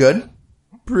pretty good.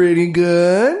 Pretty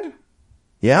good?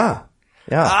 Yeah.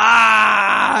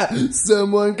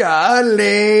 Someone got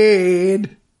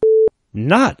laid.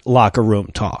 Not locker room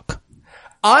talk.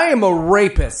 I am a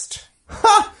rapist.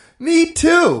 Ha! Me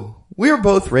too. We're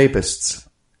both rapists.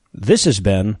 This has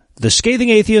been the Scathing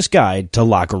Atheist Guide to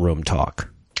Locker Room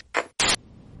Talk.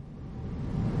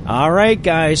 All right,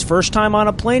 guys, first time on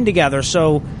a plane together,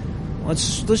 so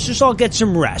let's just all get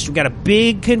some rest. We got a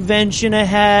big convention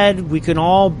ahead. We can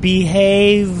all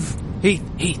behave.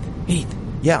 Heath.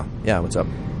 Yeah, what's up?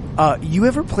 You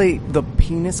ever play the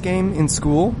penis game in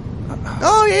school?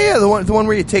 Oh yeah, the one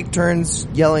where you take turns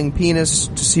yelling penis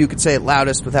to see who could say it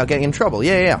loudest without getting in trouble.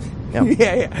 Yeah.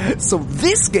 Yeah. So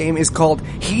this game is called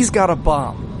He's Got a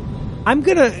Bomb. I'm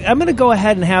gonna go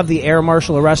ahead and have the air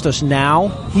marshal arrest us now.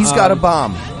 He's got a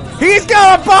bomb. He's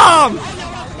got a bomb!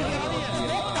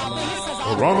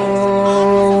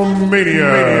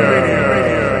 Mania.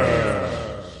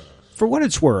 For what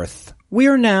it's worth, we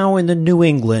are now in the New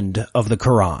England of the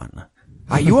Quran.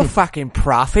 Are you a fucking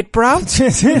prophet, bro?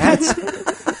 That's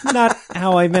not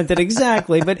how I meant it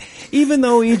exactly, but even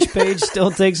though each page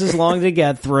still takes us long to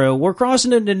get through, we're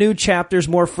crossing into new chapters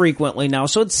more frequently now,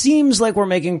 so it seems like we're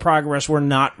making progress we're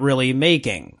not really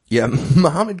making. Yeah,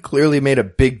 Muhammad clearly made a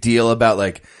big deal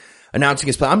about, announcing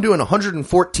his plan. I'm doing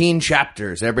 114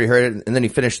 chapters. Everybody heard it, and then he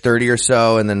finished 30 or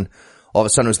so, and then all of a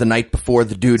sudden it was the night before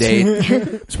the due date.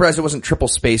 I'm surprised it wasn't triple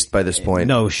spaced by this point.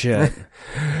 No shit.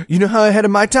 You know how ahead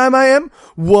of my time I am?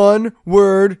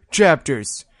 1-word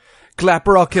chapters. Clap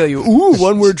or I'll kill you. Ooh,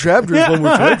 1-word chapters,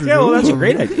 1-word chapters. Yeah, well, that's a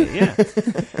great idea, yeah.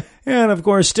 And, of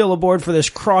course, still aboard for this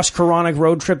cross-Quranic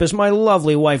road trip is my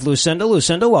lovely wife, Lucinda.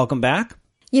 Lucinda, welcome back.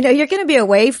 You're going to be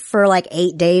away for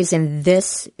 8 days, and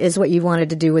this is what you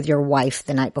wanted to do with your wife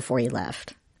the night before you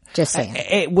left. Just saying.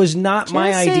 It was not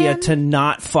my idea to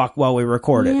not fuck while we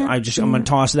recorded. Yeah. I'm going to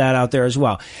toss that out there as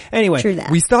well. Anyway. True that.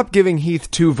 We stopped giving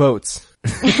Heath 2 votes.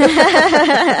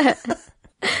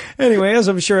 Anyway, as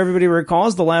I'm sure everybody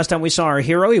recalls, the last time we saw our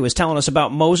hero, he was telling us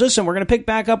about Moses, and we're going to pick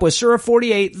back up with Surah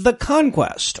 48, the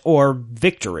Conquest, or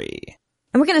Victory.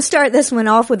 And we're going to start this one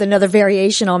off with another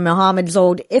variation on Muhammad's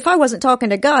old, if I wasn't talking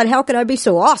to God, how could I be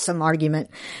so awesome argument.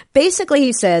 Basically,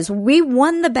 he says, we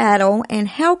won the battle, and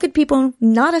how could people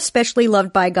not especially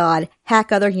loved by God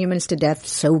hack other humans to death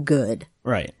so good?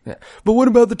 Right. Yeah. But what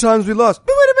about the times we lost?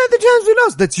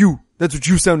 That's you. That's what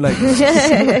you sound like.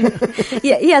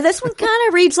 Yeah, this one kind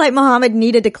of reads like Muhammad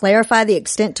needed to clarify the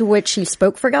extent to which he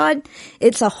spoke for God.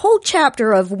 It's a whole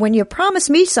chapter of when you promise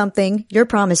me something, you're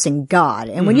promising God.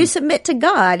 And when you submit to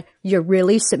God, you're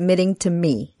really submitting to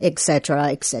me, etc.,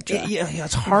 etc. Yeah,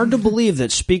 it's hard to believe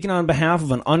that speaking on behalf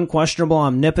of an unquestionable,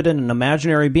 omnipotent, and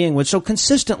imaginary being would so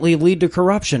consistently lead to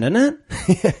corruption, isn't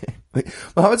it?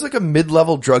 Muhammad's like a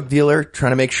mid-level drug dealer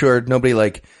trying to make sure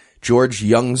nobody George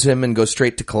Youngs him and goes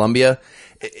straight to Colombia.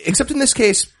 Except in this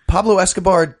case, Pablo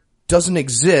Escobar doesn't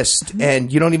exist,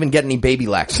 and you don't even get any baby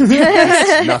laxatives.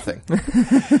 Nothing.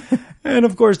 And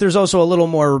of course, there's also a little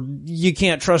more, you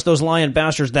can't trust those lying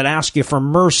bastards that ask you for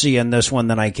mercy in this one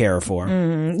than I care for.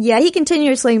 Yeah, he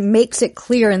continuously makes it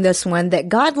clear in this one that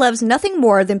God loves nothing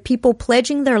more than people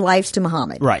pledging their lives to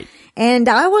Muhammad. Right. And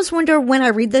I always wonder when I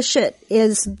read this shit,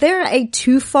 is there a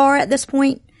too far at this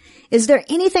point? Is there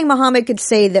anything Muhammad could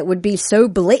say that would be so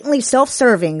blatantly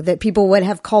self-serving that people would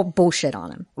have called bullshit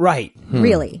on him? Right.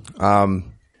 Really?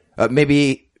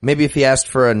 Maybe if he asked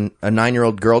for a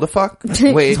 9-year-old girl to fuck?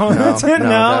 Wait, no,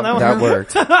 that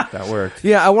worked. That worked.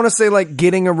 Yeah, I want to say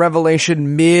getting a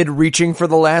revelation mid reaching for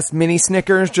the last mini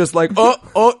Snickers, just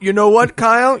you know what,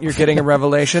 Kyle? You're getting a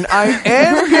revelation. I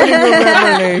am getting a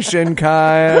revelation,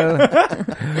 Kyle.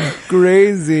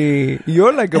 Crazy.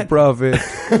 You're like a prophet.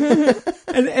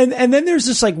 And then there's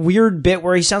this weird bit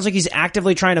where he sounds like he's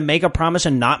actively trying to make a promise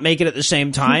and not make it at the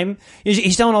same time.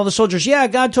 He's telling all the soldiers, yeah,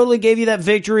 God totally gave you that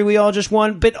victory we all just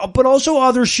won, but also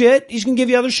other shit. He's going to give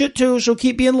you other shit too, so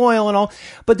keep being loyal and all.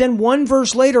 But then one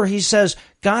verse later he says,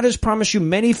 God has promised you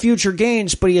many future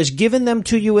gains, but he has given them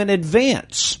to you in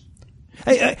advance.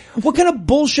 What kind of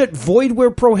bullshit void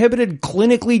where prohibited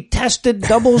clinically tested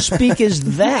doublespeak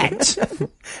is that?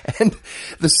 And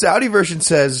the Saudi version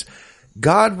says,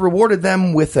 God rewarded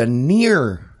them with a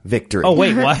near victory. Oh,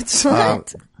 wait, what?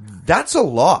 That's a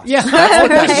loss. Yeah, That's what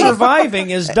that means. surviving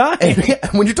is dying.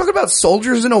 When you're talking about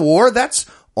soldiers in a war, that's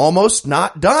almost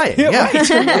not dying.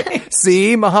 Yeah.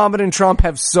 See, Muhammad and Trump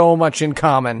have so much in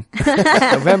common.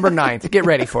 November 9th. Get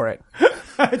ready for it.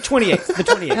 28th. The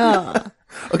 28th.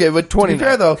 Okay, but to be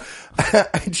fair though,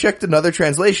 I checked another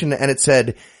translation and it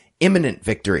said imminent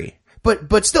victory.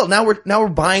 But still, now we're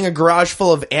buying a garage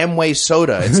full of Amway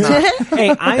soda. It's not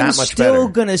Hey, I'm that much still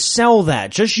better. gonna sell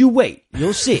that. Just you wait.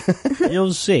 You'll see.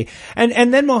 You'll see.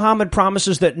 And then Muhammad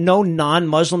promises that no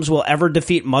non-Muslims will ever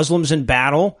defeat Muslims in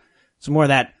battle. It's more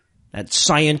that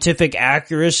scientific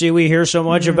accuracy we hear so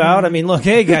much about. I mean, look,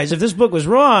 hey guys, if this book was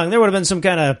wrong, there would have been some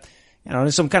kind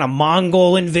of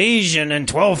Mongol invasion in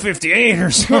 1258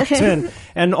 or something.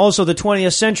 And also the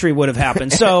 20th century would have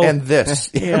happened. So and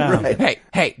this. Yeah. Right.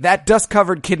 Hey, that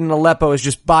dust-covered kid in Aleppo is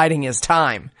just biding his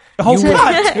time. Oh, You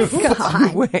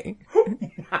God. wait.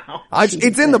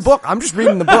 It's in the book. I'm just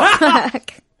reading the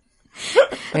book.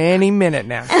 Any minute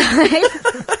now.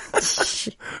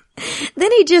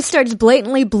 Then he just starts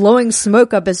blatantly blowing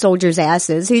smoke up his soldiers'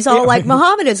 asses. He's all like,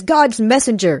 Muhammad is God's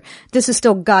messenger. This is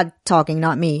still God talking,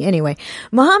 not me. Anyway,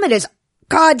 Muhammad is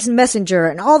God's messenger,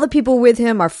 and all the people with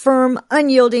him are firm,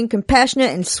 unyielding,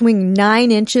 compassionate, and swing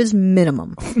 9 inches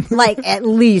minimum. Like, at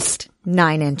least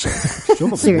 9 inches.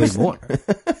 Seriously. More.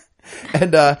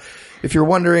 And if you're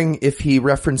wondering if he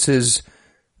references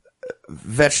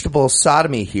vegetable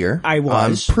sodomy here, I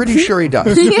was. I'm pretty sure he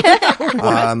does.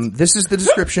 This is the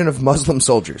description of Muslim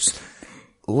soldiers.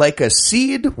 Like a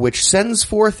seed which sends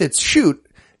forth its shoot,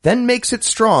 then makes it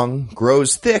strong,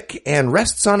 grows thick, and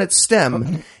rests on its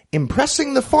stem,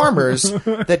 impressing the farmers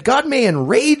that God may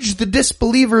enrage the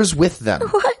disbelievers with them.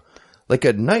 What? Like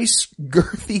a nice,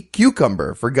 girthy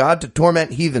cucumber for God to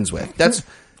torment heathens with. That's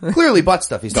clearly butt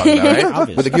stuff he's talking about, right?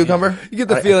 Obviously, With a cucumber? You get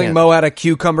the I feeling can't. Mo had a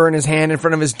cucumber in his hand in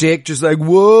front of his dick, just like,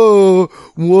 whoa,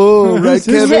 right,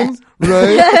 Kevin?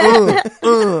 Right?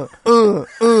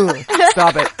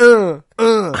 Stop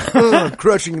it.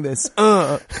 Crushing this.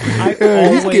 I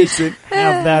always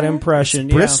have that impression.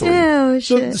 Yeah. Bristly. Oh,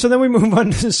 shit. So then we move on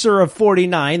to Surah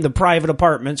 49, the private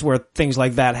apartments where things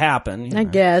like that happen. I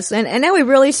guess. And now we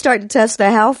really start to test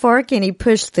how far can he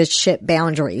push the shit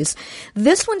boundaries.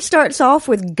 This one starts off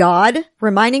with God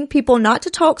reminding people not to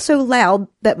talk so loud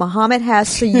that Muhammad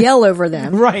has to yell over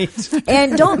them. Right.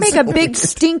 And don't make a big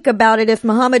stink about it if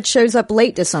Muhammad shows up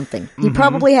late to something. He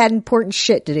probably had important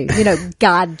shit to do. You know,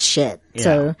 God shit.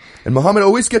 So And Muhammad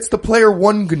always gets the player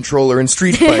 1 controller in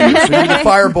Street Fighter, so maybe the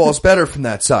fireball's better from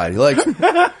that side. He likes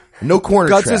no corner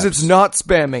God traps. says it's not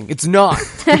spamming. It's not.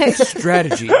 It's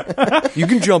strategy. You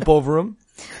can jump over him.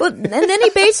 well, and then he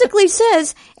basically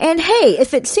says, and hey,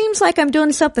 if it seems like I'm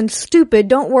doing something stupid,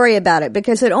 don't worry about it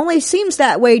because it only seems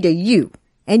that way to you.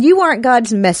 And you aren't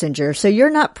God's messenger, so you're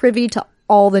not privy to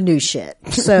all the new shit.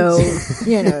 So,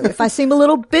 you know, if I seem a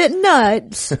little bit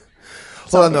nuts.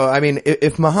 Hold on, though. I mean,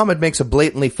 if Muhammad makes a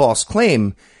blatantly false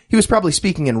claim, he was probably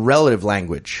speaking in relative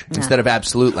language instead of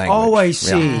absolute language. Oh, I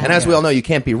see. Yeah. And as we all know, you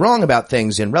can't be wrong about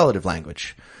things in relative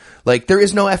language. Like, there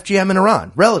is no FGM in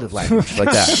Iran. Relative language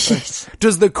like that.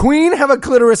 Does the queen have a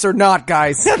clitoris or not,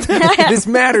 guys? This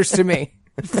matters to me.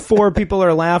 4 people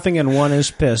are laughing and 1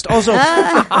 is pissed. Also,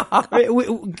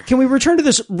 can we return to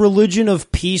this religion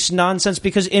of peace nonsense?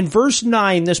 Because in verse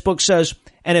 9, this book says,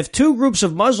 and if 2 groups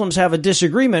of Muslims have a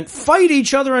disagreement, fight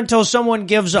each other until someone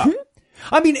gives up.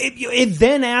 I mean, it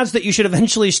then adds that you should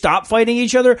eventually stop fighting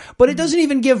each other, but it doesn't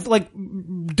even give, like,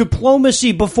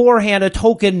 diplomacy beforehand a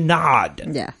token nod.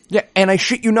 Yeah. Yeah, and I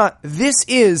shit you not, this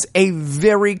is a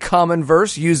very common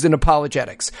verse used in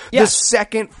apologetics. Yes. The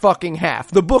second fucking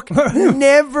half. The book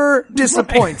never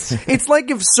disappoints. It's like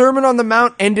if Sermon on the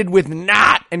Mount ended with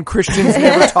not and Christians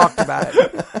never talked about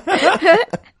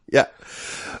it. Yeah.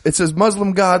 It says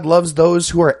Muslim God loves those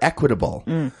who are equitable.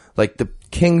 Like the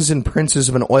kings and princes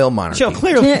of an oil monarchy. So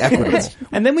clearly. Equitable.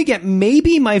 And then we get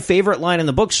maybe my favorite line in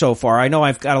the book so far. I know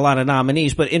I've got a lot of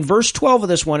nominees, but in verse 12 of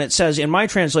this one, it says, in my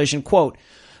translation, quote,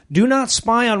 do not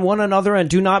spy on one another and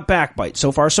do not backbite.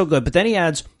 So far, so good. But then he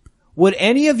adds, would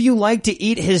any of you like to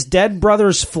eat his dead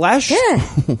brother's flesh? Yeah.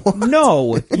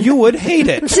 No, you would hate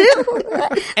it.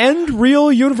 End real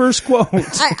universe quote. I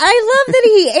love that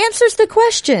he answers the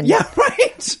question. Yeah,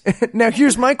 right. Now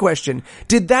here's my question.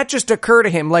 Did that just occur to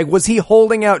him? Like, was he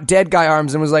holding out dead guy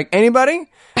arms and was like, anybody?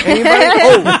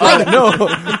 Anybody? No,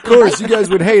 of course, you guys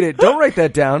would hate it. Don't write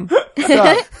that down.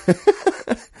 Stop.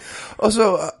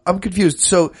 Also, I'm confused.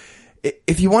 So,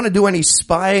 if you want to do any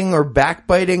spying or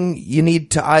backbiting, you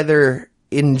need to either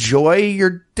enjoy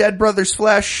your dead brother's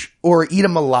flesh or eat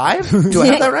him alive? Do I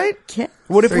have that right?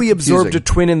 What if Very we absorbed a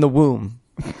confusing. twin in the womb?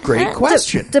 Great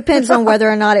question. Depends on whether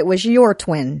or not it was your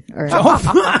twin. Or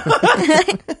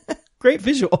Great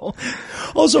visual.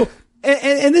 Also,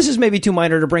 and this is maybe too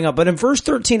minor to bring up, but in verse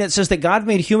 13 it says that God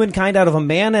made humankind out of a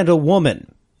man and a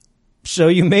woman. So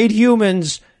you made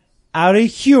humans out of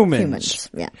humans.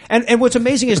 Yeah. And what's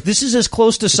amazing is this is as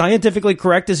close to scientifically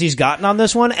correct as he's gotten on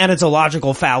this one, and it's a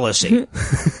logical fallacy.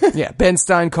 Yeah, Ben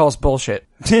Stein calls bullshit.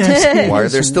 Why are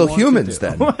there still humans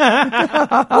then? Well,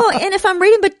 and if I'm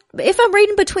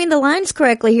reading between the lines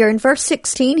correctly here in verse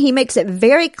 16, he makes it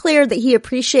very clear that he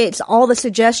appreciates all the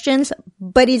suggestions,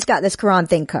 but he's got this Quran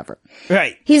thing covered.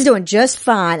 Right. He's doing just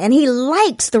fine, and he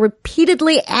likes the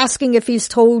repeatedly asking if he's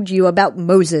told you about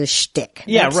Moses shtick.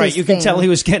 Yeah, That's right. his You thing. can tell he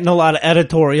was getting a lot of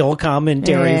editorial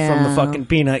commentary from the fucking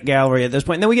peanut gallery at this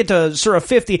point. And then we get to Surah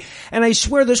 50, and I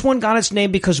swear this one got its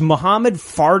name because Muhammad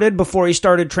farted before he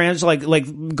started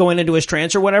like going into his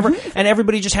trance or whatever, and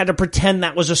everybody just had to pretend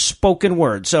that was a spoken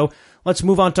word. So let's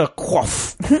move on to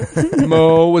quaff.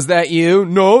 Mo, was that you?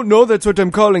 No, that's what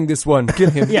I'm calling this one. Kill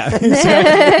him. Yeah,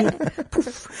 exactly.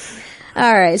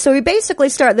 All right, so we basically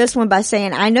start this one by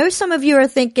saying, I know some of you are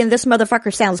thinking this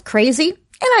motherfucker sounds crazy,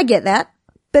 and I get that.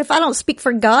 But if I don't speak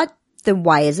for God, then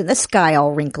why isn't the sky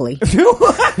all wrinkly?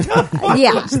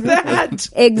 Yeah. What's that?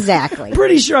 Exactly.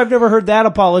 Pretty sure I've never heard that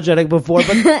apologetic before,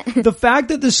 but the fact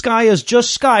that the sky is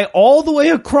just sky all the way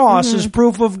across is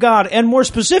proof of God, and more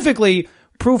specifically,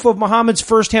 proof of Muhammad's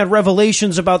firsthand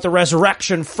revelations about the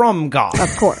resurrection from God.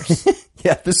 Of course.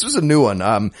 Yeah, this was a new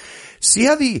one. See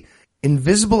how the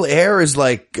invisible air is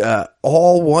like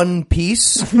all one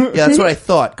piece? Yeah, that's what I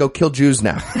thought. Go kill Jews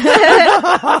now.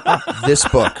 This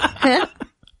book.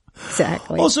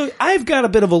 Exactly. Also, I've got a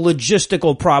bit of a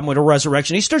logistical problem with a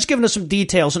resurrection. He starts giving us some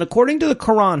details, and according to the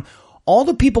Quran, all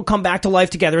the people come back to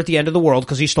life together at the end of the world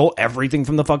because he stole everything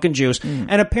from the fucking Jews.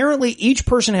 And apparently each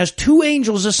person has 2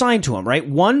 angels assigned to him, right?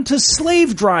 One to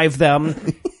slave drive them,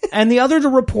 and the other to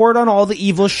report on all the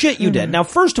evil shit you did. Now,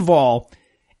 first of all,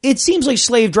 it seems like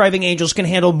slave driving angels can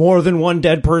handle more than one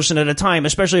dead person at a time,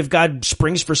 especially if God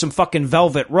springs for some fucking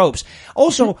velvet ropes.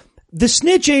 Also, the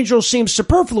snitch angel seems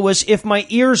superfluous if my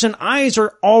ears and eyes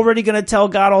are already going to tell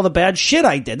God all the bad shit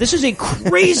I did. This is a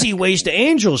crazy waste of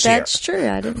angels here. That's true.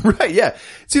 I didn't. Right, yeah.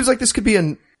 It seems like this could be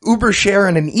an Uber share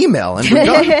and an email, and we're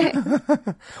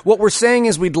done. What we're saying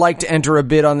is we'd like to enter a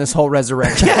bid on this whole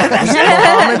resurrection.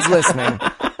 Muhammad's listening.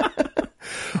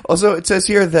 Also, it says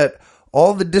here that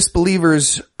all the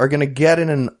disbelievers are going to get in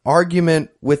an argument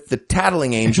with the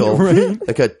tattling angel,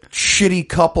 like a shitty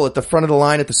couple at the front of the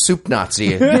line at the soup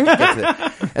Nazi.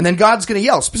 And then God's going to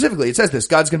yell, specifically, it says this,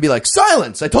 God's going to be like,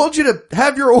 silence! I told you to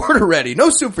have your order ready.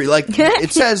 No soup for you. Like,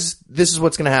 it says this is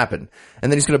what's going to happen.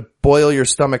 And then he's going to boil your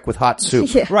stomach with hot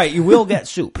soup. Yeah. Right, you will get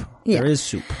soup. Yeah. There is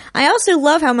soup. I also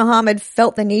love how Muhammad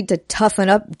felt the need to toughen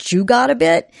up Jew God a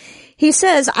bit. He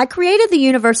says, I created the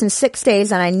universe in 6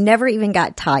 days and I never even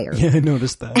got tired. Yeah, I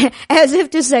noticed that. As if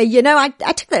to say, I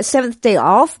took that 7th day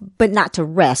off, but not to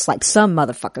rest like some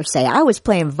motherfuckers say. I was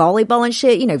playing volleyball and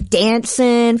shit,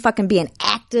 dancing, fucking being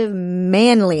active,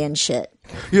 manly and shit.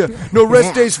 Yeah, no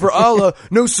rest days for Allah.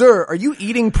 No, sir. Are you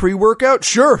eating pre-workout?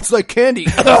 Sure, it's like candy.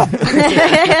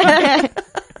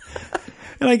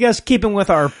 And I guess keeping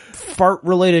with our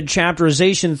fart-related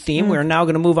chapterization theme, we're now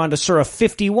going to move on to Surah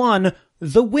 51,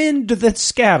 The Wind That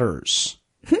Scatters.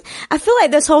 I feel like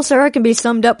this whole surah can be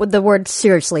summed up with the word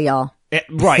seriously, y'all.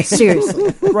 Right.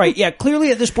 Seriously. Right, yeah.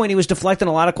 Clearly at this point he was deflecting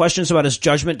a lot of questions about his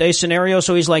Judgment Day scenario,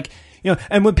 so he's like,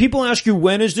 and when people ask you,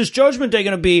 when is this Judgment Day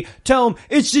going to be? Tell them,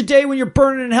 it's the day when you're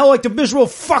burning in hell like the miserable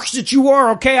fucks that you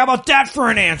are, okay? How about that for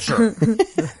an answer?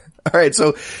 All right,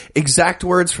 so exact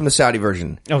words from the Saudi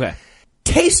version. Okay.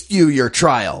 Taste you your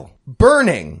trial.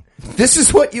 Burning. This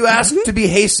is what you ask to be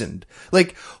hastened.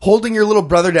 Like holding your little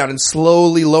brother down and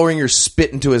slowly lowering your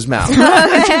spit into his mouth.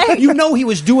 He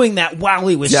was doing that while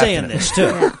he was saying this,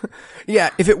 too.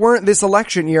 Yeah, if it weren't this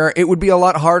election year, it would be a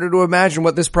lot harder to imagine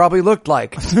what this probably looked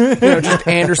like. Just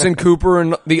Anderson Cooper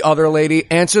and the other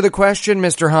lady. Answer the question,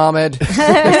 Mr. Hamid.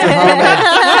 Mr.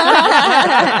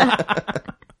 Hamid.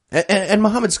 And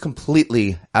Muhammad's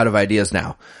completely out of ideas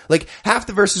now. Like, half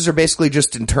the verses are basically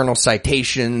just internal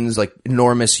citations, like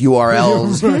enormous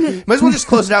URLs. Might as well just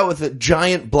close it out with a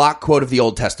giant block quote of the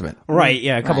Old Testament. Right,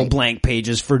 yeah, a couple blank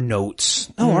pages for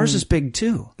notes. Oh, ours is big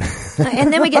too.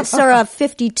 And then we get Surah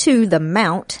 52, the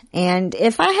Mount. And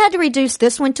if I had to reduce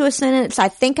this one to a sentence, I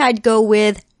think I'd go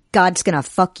with, God's gonna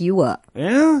fuck you up.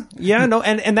 Yeah, no,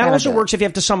 and that also works if you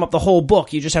have to sum up the whole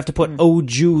book. You just have to put "Oh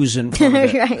Jews" in front of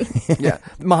it. Right. Yeah.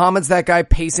 Muhammad's that guy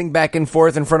pacing back and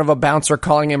forth in front of a bouncer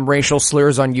calling him racial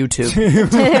slurs on YouTube.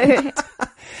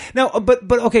 Now, but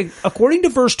okay, according to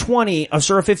verse 20 of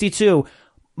Surah 52,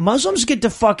 Muslims get to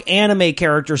fuck anime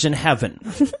characters in heaven.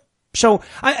 So,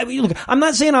 I mean, look, I'm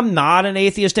not saying I'm not an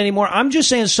atheist anymore. I'm just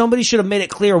saying somebody should have made it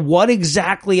clear what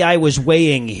exactly I was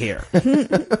weighing here.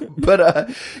 But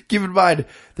keep in mind,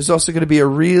 there's also going to be a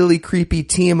really creepy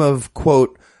team of,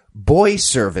 quote, boy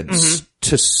servants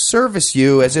to service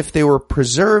you as if they were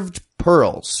preserved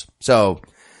pearls. So,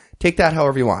 take that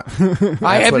however you want.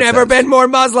 I have never been more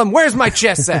Muslim. Where's my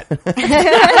chess set?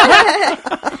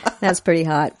 That's pretty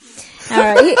hot. All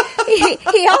right.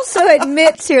 He also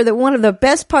admits here that one of the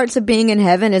best parts of being in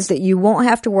heaven is that you won't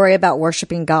have to worry about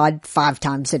worshiping God 5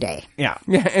 times a day. Yeah.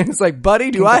 Yeah, and it's like,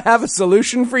 buddy, do I have a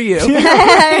solution for you?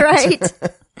 Right.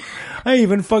 I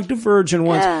even fucked a virgin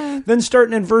once. Then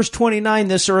starting in verse 29,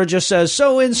 this surah just says,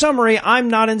 so in summary, I'm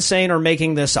not insane or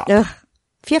making this up. Ugh.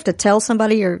 If you have to tell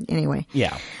somebody or anyway.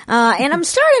 Yeah. And I'm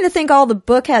starting to think all the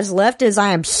book has left is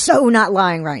I am so not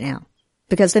lying right now.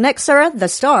 Because the next surah, the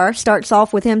star, starts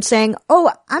off with him saying, oh,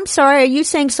 I'm sorry, are you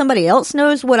saying somebody else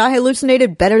knows what I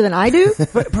hallucinated better than I do?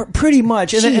 Pretty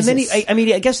much. And then he, I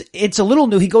mean, I guess it's a little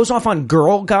new. He goes off on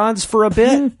girl gods for a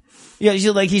bit. Yeah,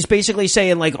 he's basically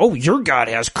saying like, oh, your God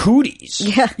has cooties.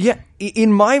 Yeah.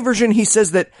 In my version, he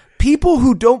says that people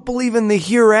who don't believe in the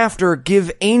hereafter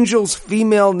give angels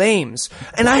female names.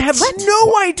 And I have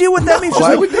no idea what that means.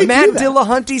 Why would they Matt do that?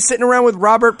 Dillahunty sitting around with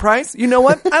Robert Price. You know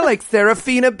what? I like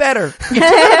Serafina better.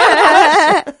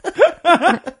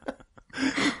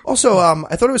 Also,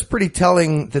 I thought it was pretty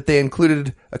telling that they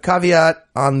included a caveat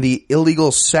on the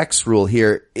illegal sex rule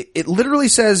here. It literally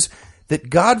says that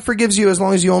God forgives you as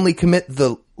long as you only commit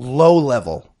the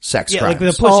low-level sex crimes. Like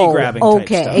the pussy grabbing type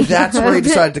stuff. That's where he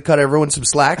decided to cut everyone some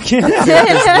slack. There's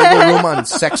wiggle room on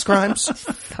sex crimes.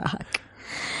 Fuck.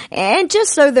 And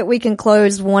just so that we can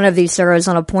close one of these surahs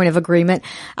on a point of agreement,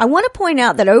 I want to point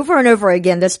out that over and over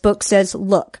again, this book says,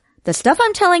 look, the stuff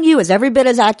I'm telling you is every bit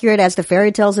as accurate as the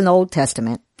fairy tales in the Old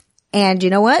Testament. And you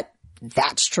know what?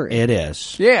 That's true. It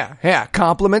is. Yeah.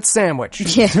 Compliment sandwich.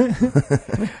 Yeah.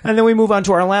 And then we move on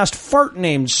to our last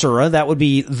fart-named surah. That would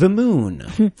be the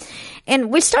moon. And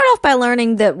we start off by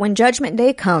learning that when Judgment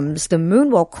Day comes, the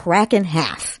moon will crack in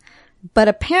half. But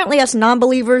apparently us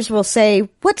non-believers will say,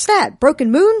 what's that?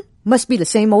 Broken moon? Must be the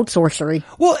same old sorcery.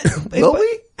 Well,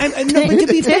 Really? and no, but to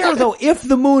be fair though, if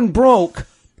the moon broke,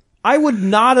 I would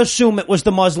not assume it was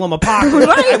the Muslim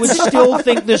apocalypse. I would still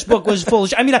think this book was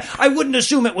foolish. I mean, I wouldn't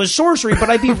assume it was sorcery, but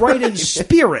I'd be right in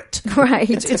spirit. Right.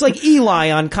 It's like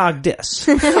Eli on Cogdis.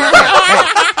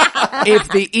 If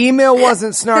the email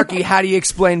wasn't snarky, how do you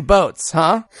explain boats,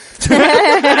 huh?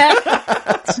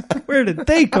 Where did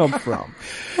they come from?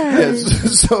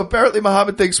 Yes. So apparently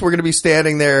Muhammad thinks we're going to be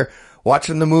standing there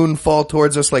watching the moon fall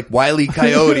towards us like Wile E.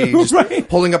 Coyote, just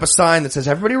holding up a sign that says,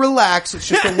 everybody relax, it's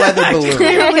just a weather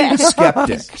balloon.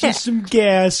 Skeptic. Just some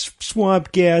gas,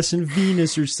 swamp gas, and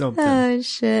Venus or something. Oh,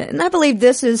 shit. And I believe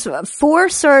this is 4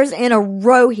 surahs in a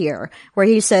row here, where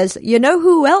he says, you know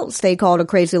who else they called a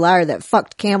crazy liar that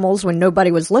fucked camels when nobody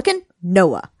was looking?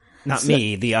 Noah. Not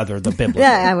me, the biblical.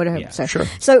 Yeah, I would hope so. Sure.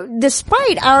 So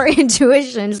despite our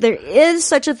intuitions, there is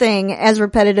such a thing as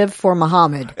repetitive for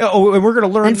Muhammad. Oh, and we're going to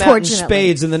learn that in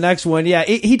spades in the next one. Yeah,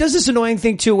 he does this annoying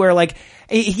thing too where like,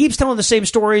 he keeps telling the same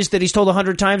stories that he's told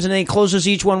 100 times and then he closes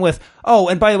each one with, oh,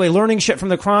 and by the way, learning shit from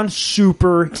the Quran,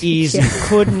 super easy.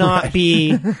 Could not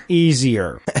be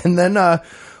easier. And then,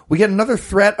 we get another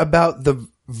threat about the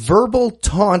verbal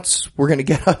taunts we're going to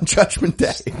get on Judgment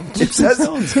Day. It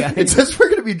says we're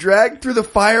going to be dragged through the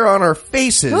fire on our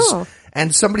faces,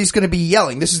 and somebody's going to be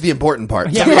yelling. This is the important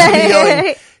part. Yeah. Somebody's going to be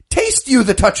yelling, taste you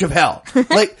the touch of hell.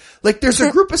 Like there's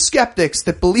a group of skeptics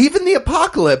that believe in the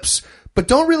apocalypse, but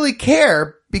don't really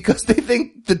care because they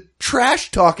think the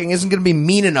trash talking isn't going to be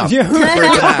mean enough. To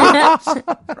break it out.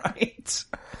 Right.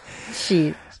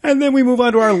 Shit. And then we move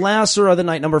on to our last surah of the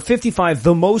night, number 55,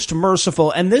 the most merciful.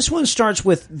 And this one starts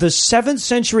with the 7th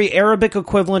century Arabic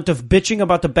equivalent of bitching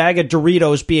about the bag of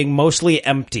Doritos being mostly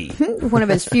empty. One of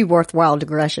his few worthwhile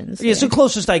digressions. Yeah, it's the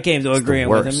closest I came to agreeing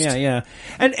with him. Yeah.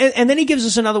 And then he gives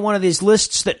us another one of these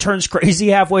lists that turns crazy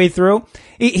halfway through.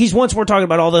 He's once more talking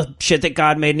about all the shit that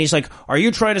God made, and he's like, are you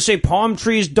trying to say palm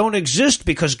trees don't exist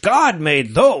because God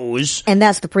made those? And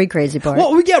that's the pre-crazy part.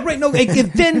 Well, yeah, right. No,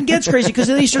 it then gets crazy because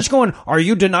then he starts going, are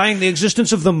you denying the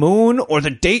existence of the moon or the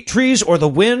date trees or the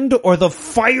wind or the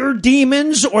fire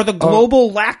demons or the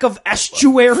global lack of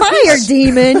estuaries? Fire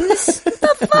demons?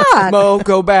 What the fuck? Mo,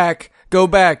 go back.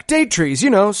 Date trees,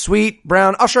 sweet,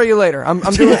 brown. I'll show you later. I'm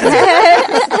doing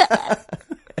it.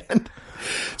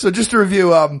 So just to review,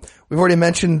 we've already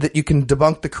mentioned that you can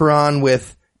debunk the Quran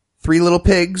with Three Little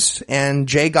Pigs, and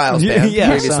Jay Giles Band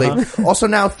previously. Also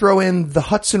now throw in The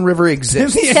Hudson River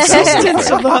Exists. The existence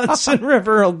of the Hudson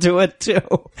River will do it too.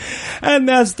 And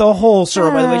that's the whole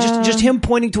story, by the way. Just him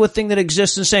pointing to a thing that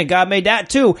exists and saying, God made that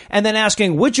too, and then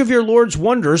asking, which of your Lord's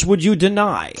wonders would you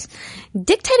deny?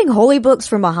 Dictating holy books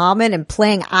for Muhammad and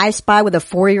playing I Spy with a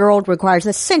 4-year-old requires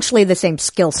essentially the same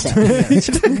skill set.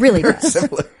 It really does.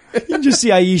 You can just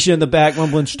see Aisha in the back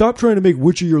mumbling, stop trying to make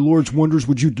which of your Lord's wonders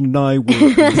would you deny work.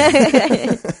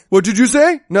 What did you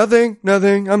say? Nothing.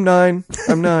 I'm 9.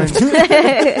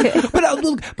 But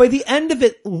look, by the end of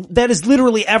it, that is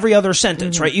literally every other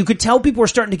sentence, right? You could tell people were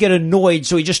starting to get annoyed,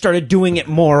 so he just started doing it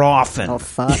more often. Oh,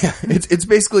 fuck. Yeah, it's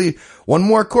basically one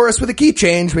more chorus with a key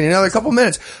change. We need another couple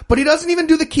minutes. But he doesn't even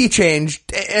do the key change,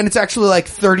 and it's actually like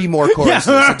 30 more choruses.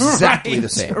 Yeah, exactly the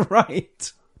same.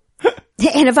 Right.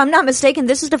 And if I'm not mistaken,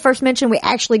 this is the first mention we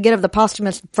actually get of the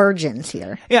posthumous virgins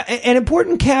here. Yeah, an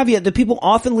important caveat that people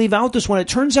often leave out this one. It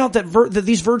turns out that that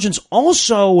these virgins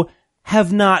also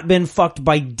have not been fucked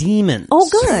by demons. Oh,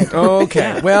 good.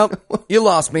 Okay, well, you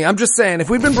lost me. I'm just saying, if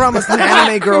we'd been promised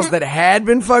anime girls that had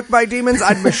been fucked by demons,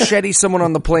 I'd machete someone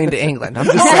on the plane to England. I'm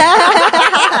just saying.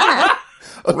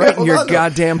 Right in your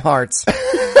goddamn hearts.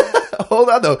 Hold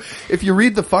on, though. If you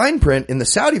read the fine print in the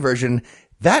Saudi version,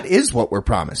 that is what we're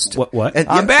promised. What? And,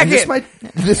 I'm back this in.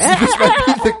 this might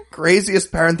be the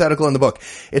craziest parenthetical in the book.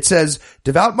 It says,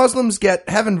 devout Muslims get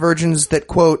heaven virgins that,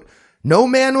 quote, no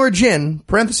man or jinn,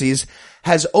 parentheses,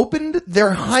 has opened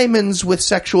their hymens with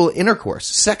sexual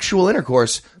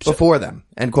intercourse before them,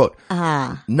 end quote.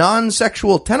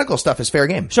 Non-sexual tentacle stuff is fair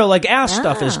game. So like ass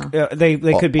stuff is, they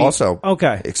could be. Also.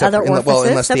 Okay. Except, Other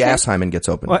unless the okay. ass hymen gets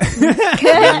open.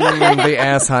 The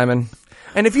ass hymen.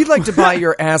 And if you'd like to buy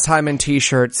your ass hymen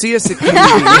t-shirt, see us at QB. We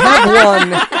have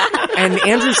one, and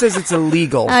Andrew says it's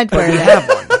illegal, but we have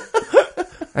one.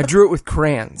 I drew it with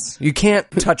crayons. You can't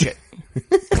touch it.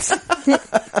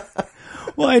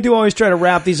 Well, I do always try to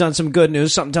wrap these on some good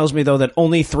news. Something tells me, though, that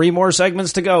only 3 more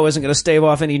segments to go isn't going to stave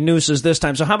off any nooses this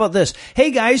time. So how about this?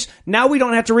 Hey, guys, now we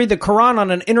don't have to read the Quran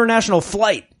on an international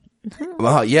flight.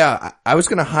 Well, yeah, I was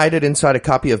going to hide it inside a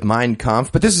copy of Mein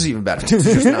Kampf, but this is even better. It's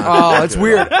just not it's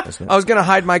weird. I was going to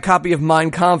hide my copy of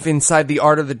Mein Kampf inside the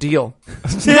Art of the Deal.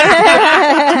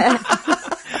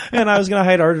 And I was going to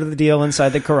hide Art of the Deal inside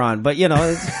the Quran. But, you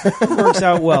know, it works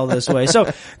out well this way. So,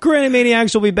 Quran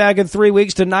Maniacs will be back in 3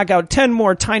 weeks to knock out 10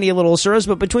 more tiny little surahs.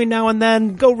 But between now and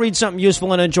then, go read something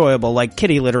useful and enjoyable, like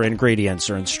kitty litter ingredients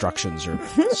or instructions or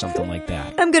something like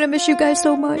that. I'm going to miss you guys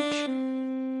so much.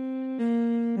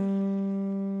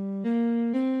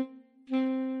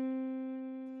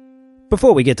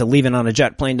 Before we get to leaving on a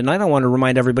jet plane tonight, I want to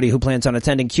remind everybody who plans on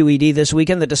attending QED this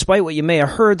weekend that despite what you may have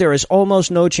heard, there is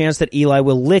almost no chance that Eli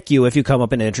will lick you if you come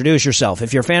up and introduce yourself.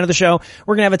 If you're a fan of the show,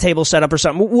 we're going to have a table set up or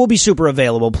something. We'll be super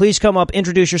available. Please come up,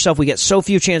 introduce yourself. We get so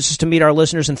few chances to meet our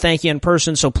listeners and thank you in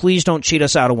person, so please don't cheat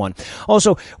us out of one.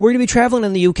 Also, we're going to be traveling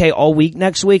in the UK all week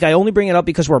next week. I only bring it up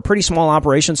because we're a pretty small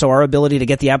operation, so our ability to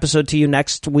get the episode to you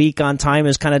next week on time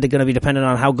is kind of going to be dependent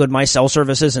on how good my cell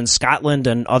service is in Scotland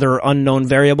and other unknown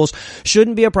variables.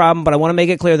 Shouldn't be a problem, but I want to make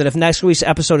it clear that if next week's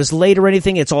episode is late or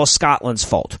anything, it's all Scotland's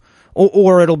fault.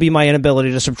 Or it'll be my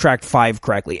inability to subtract 5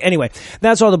 correctly. Anyway,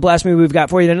 that's all the blasphemy we've got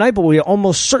for you tonight, but we're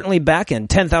almost certainly back in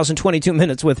 10,022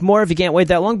 minutes with more. If you can't wait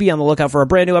that long, be on the lookout for a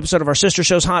brand new episode of our sister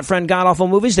show's Hot Friend God Awful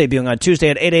Movies, debuting on Tuesday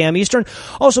at 8 a.m. Eastern.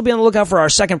 Also be on the lookout for our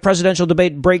second presidential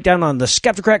debate breakdown on the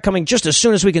Skeptocrat, coming just as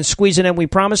soon as we can squeeze it in, we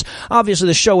promise. Obviously,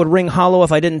 the show would ring hollow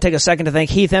if I didn't take a second to thank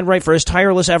Heath Enright for his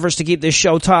tireless efforts to keep this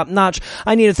show top notch.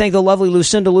 I need to thank the lovely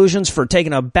Lucinda Illusions for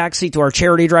taking a backseat to our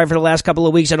charity drive for the last couple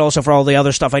of weeks, and also for all the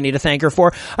other stuff I need to thank her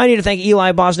for. I need to thank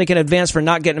Eli Bosnick in advance for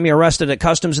not getting me arrested at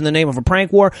customs in the name of a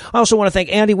prank war. I also want to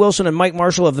thank Andy Wilson and Mike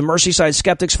Marshall of the Merseyside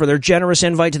Skeptics for their generous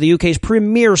invite to the UK's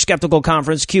premier skeptical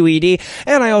conference, QED.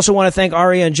 And I also want to thank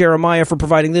Aria and Jeremiah for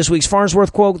providing this week's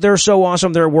Farnsworth quote. They're so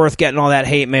awesome, they're worth getting all that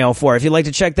hate mail for. If you'd like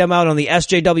to check them out on the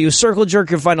SJW Circle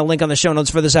Jerk, you'll find a link on the show notes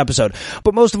for this episode.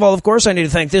 But most of all, of course, I need to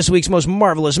thank this week's most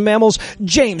marvelous mammals: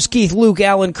 James, Keith, Luke,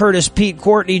 Alan, Curtis, Pete,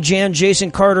 Courtney, Jan,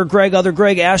 Jason, Carter, Greg, Other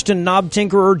Greg, Ashton, Knob,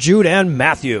 Tinkerer, Jude, and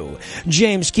Matthew.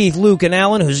 James, Keith, Luke, and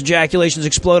Alan, whose ejaculations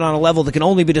explode on a level that can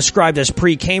only be described as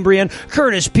pre-Cambrian.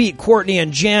 Curtis, Pete, Courtney,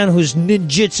 and Jan, whose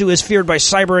ninjutsu is feared by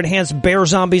cyber-enhanced bear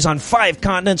zombies on 5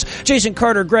 continents. Jason,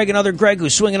 Carter, Greg, and Other Greg, who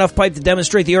swing enough pipe to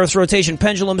demonstrate the Earth's rotation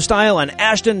pendulum style. And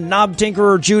Ashton, Knob,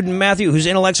 Tinkerer, Jude, and Matthew, whose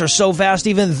intellects are so vast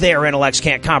even their intellects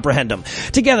can't comprehend them.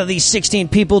 Together, these 16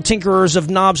 people, tinkerers of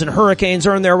knobs and hurricanes,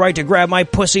 earn their right to grab my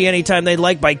pussy anytime they'd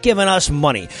like by giving us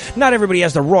money. Not everybody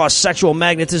has the raw sexual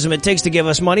magnetism skepticism it takes to give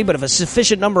us money, but if a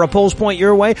sufficient number of polls point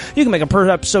your way, you can make a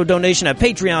per-episode donation at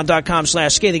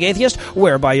patreon.com/ScathingAtheist,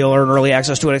 whereby you'll earn early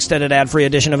access to an extended ad-free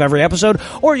edition of every episode,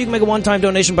 or you can make a one-time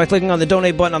donation by clicking on the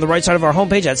donate button on the right side of our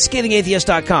homepage at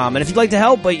ScathingAtheist.com. And if you'd like to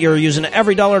help, but you're using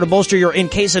every dollar to bolster your in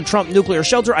case of Trump nuclear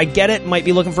shelter, I get it. Might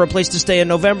be looking for a place to stay in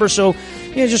November, so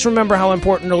just remember how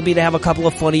important it'll be to have a couple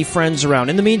of funny friends around.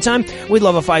 In the meantime, we'd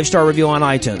love a 5-star review on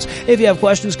iTunes. If you have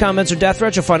questions, comments, or death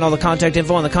threats, you'll find all the contact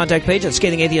info on the contact page at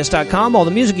ScathingAtheist.com. All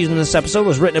the music used in this episode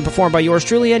was written and performed by yours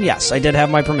truly, and yes, I did have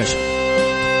my permission.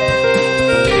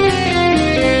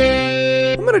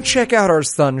 I'm going to check out our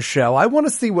son's show. I want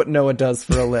to see what Noah does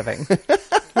for a living.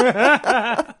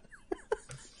 The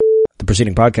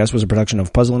preceding podcast was a production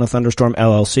of Puzzle in a Thunderstorm,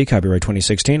 LLC, copyright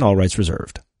 2016, all rights reserved.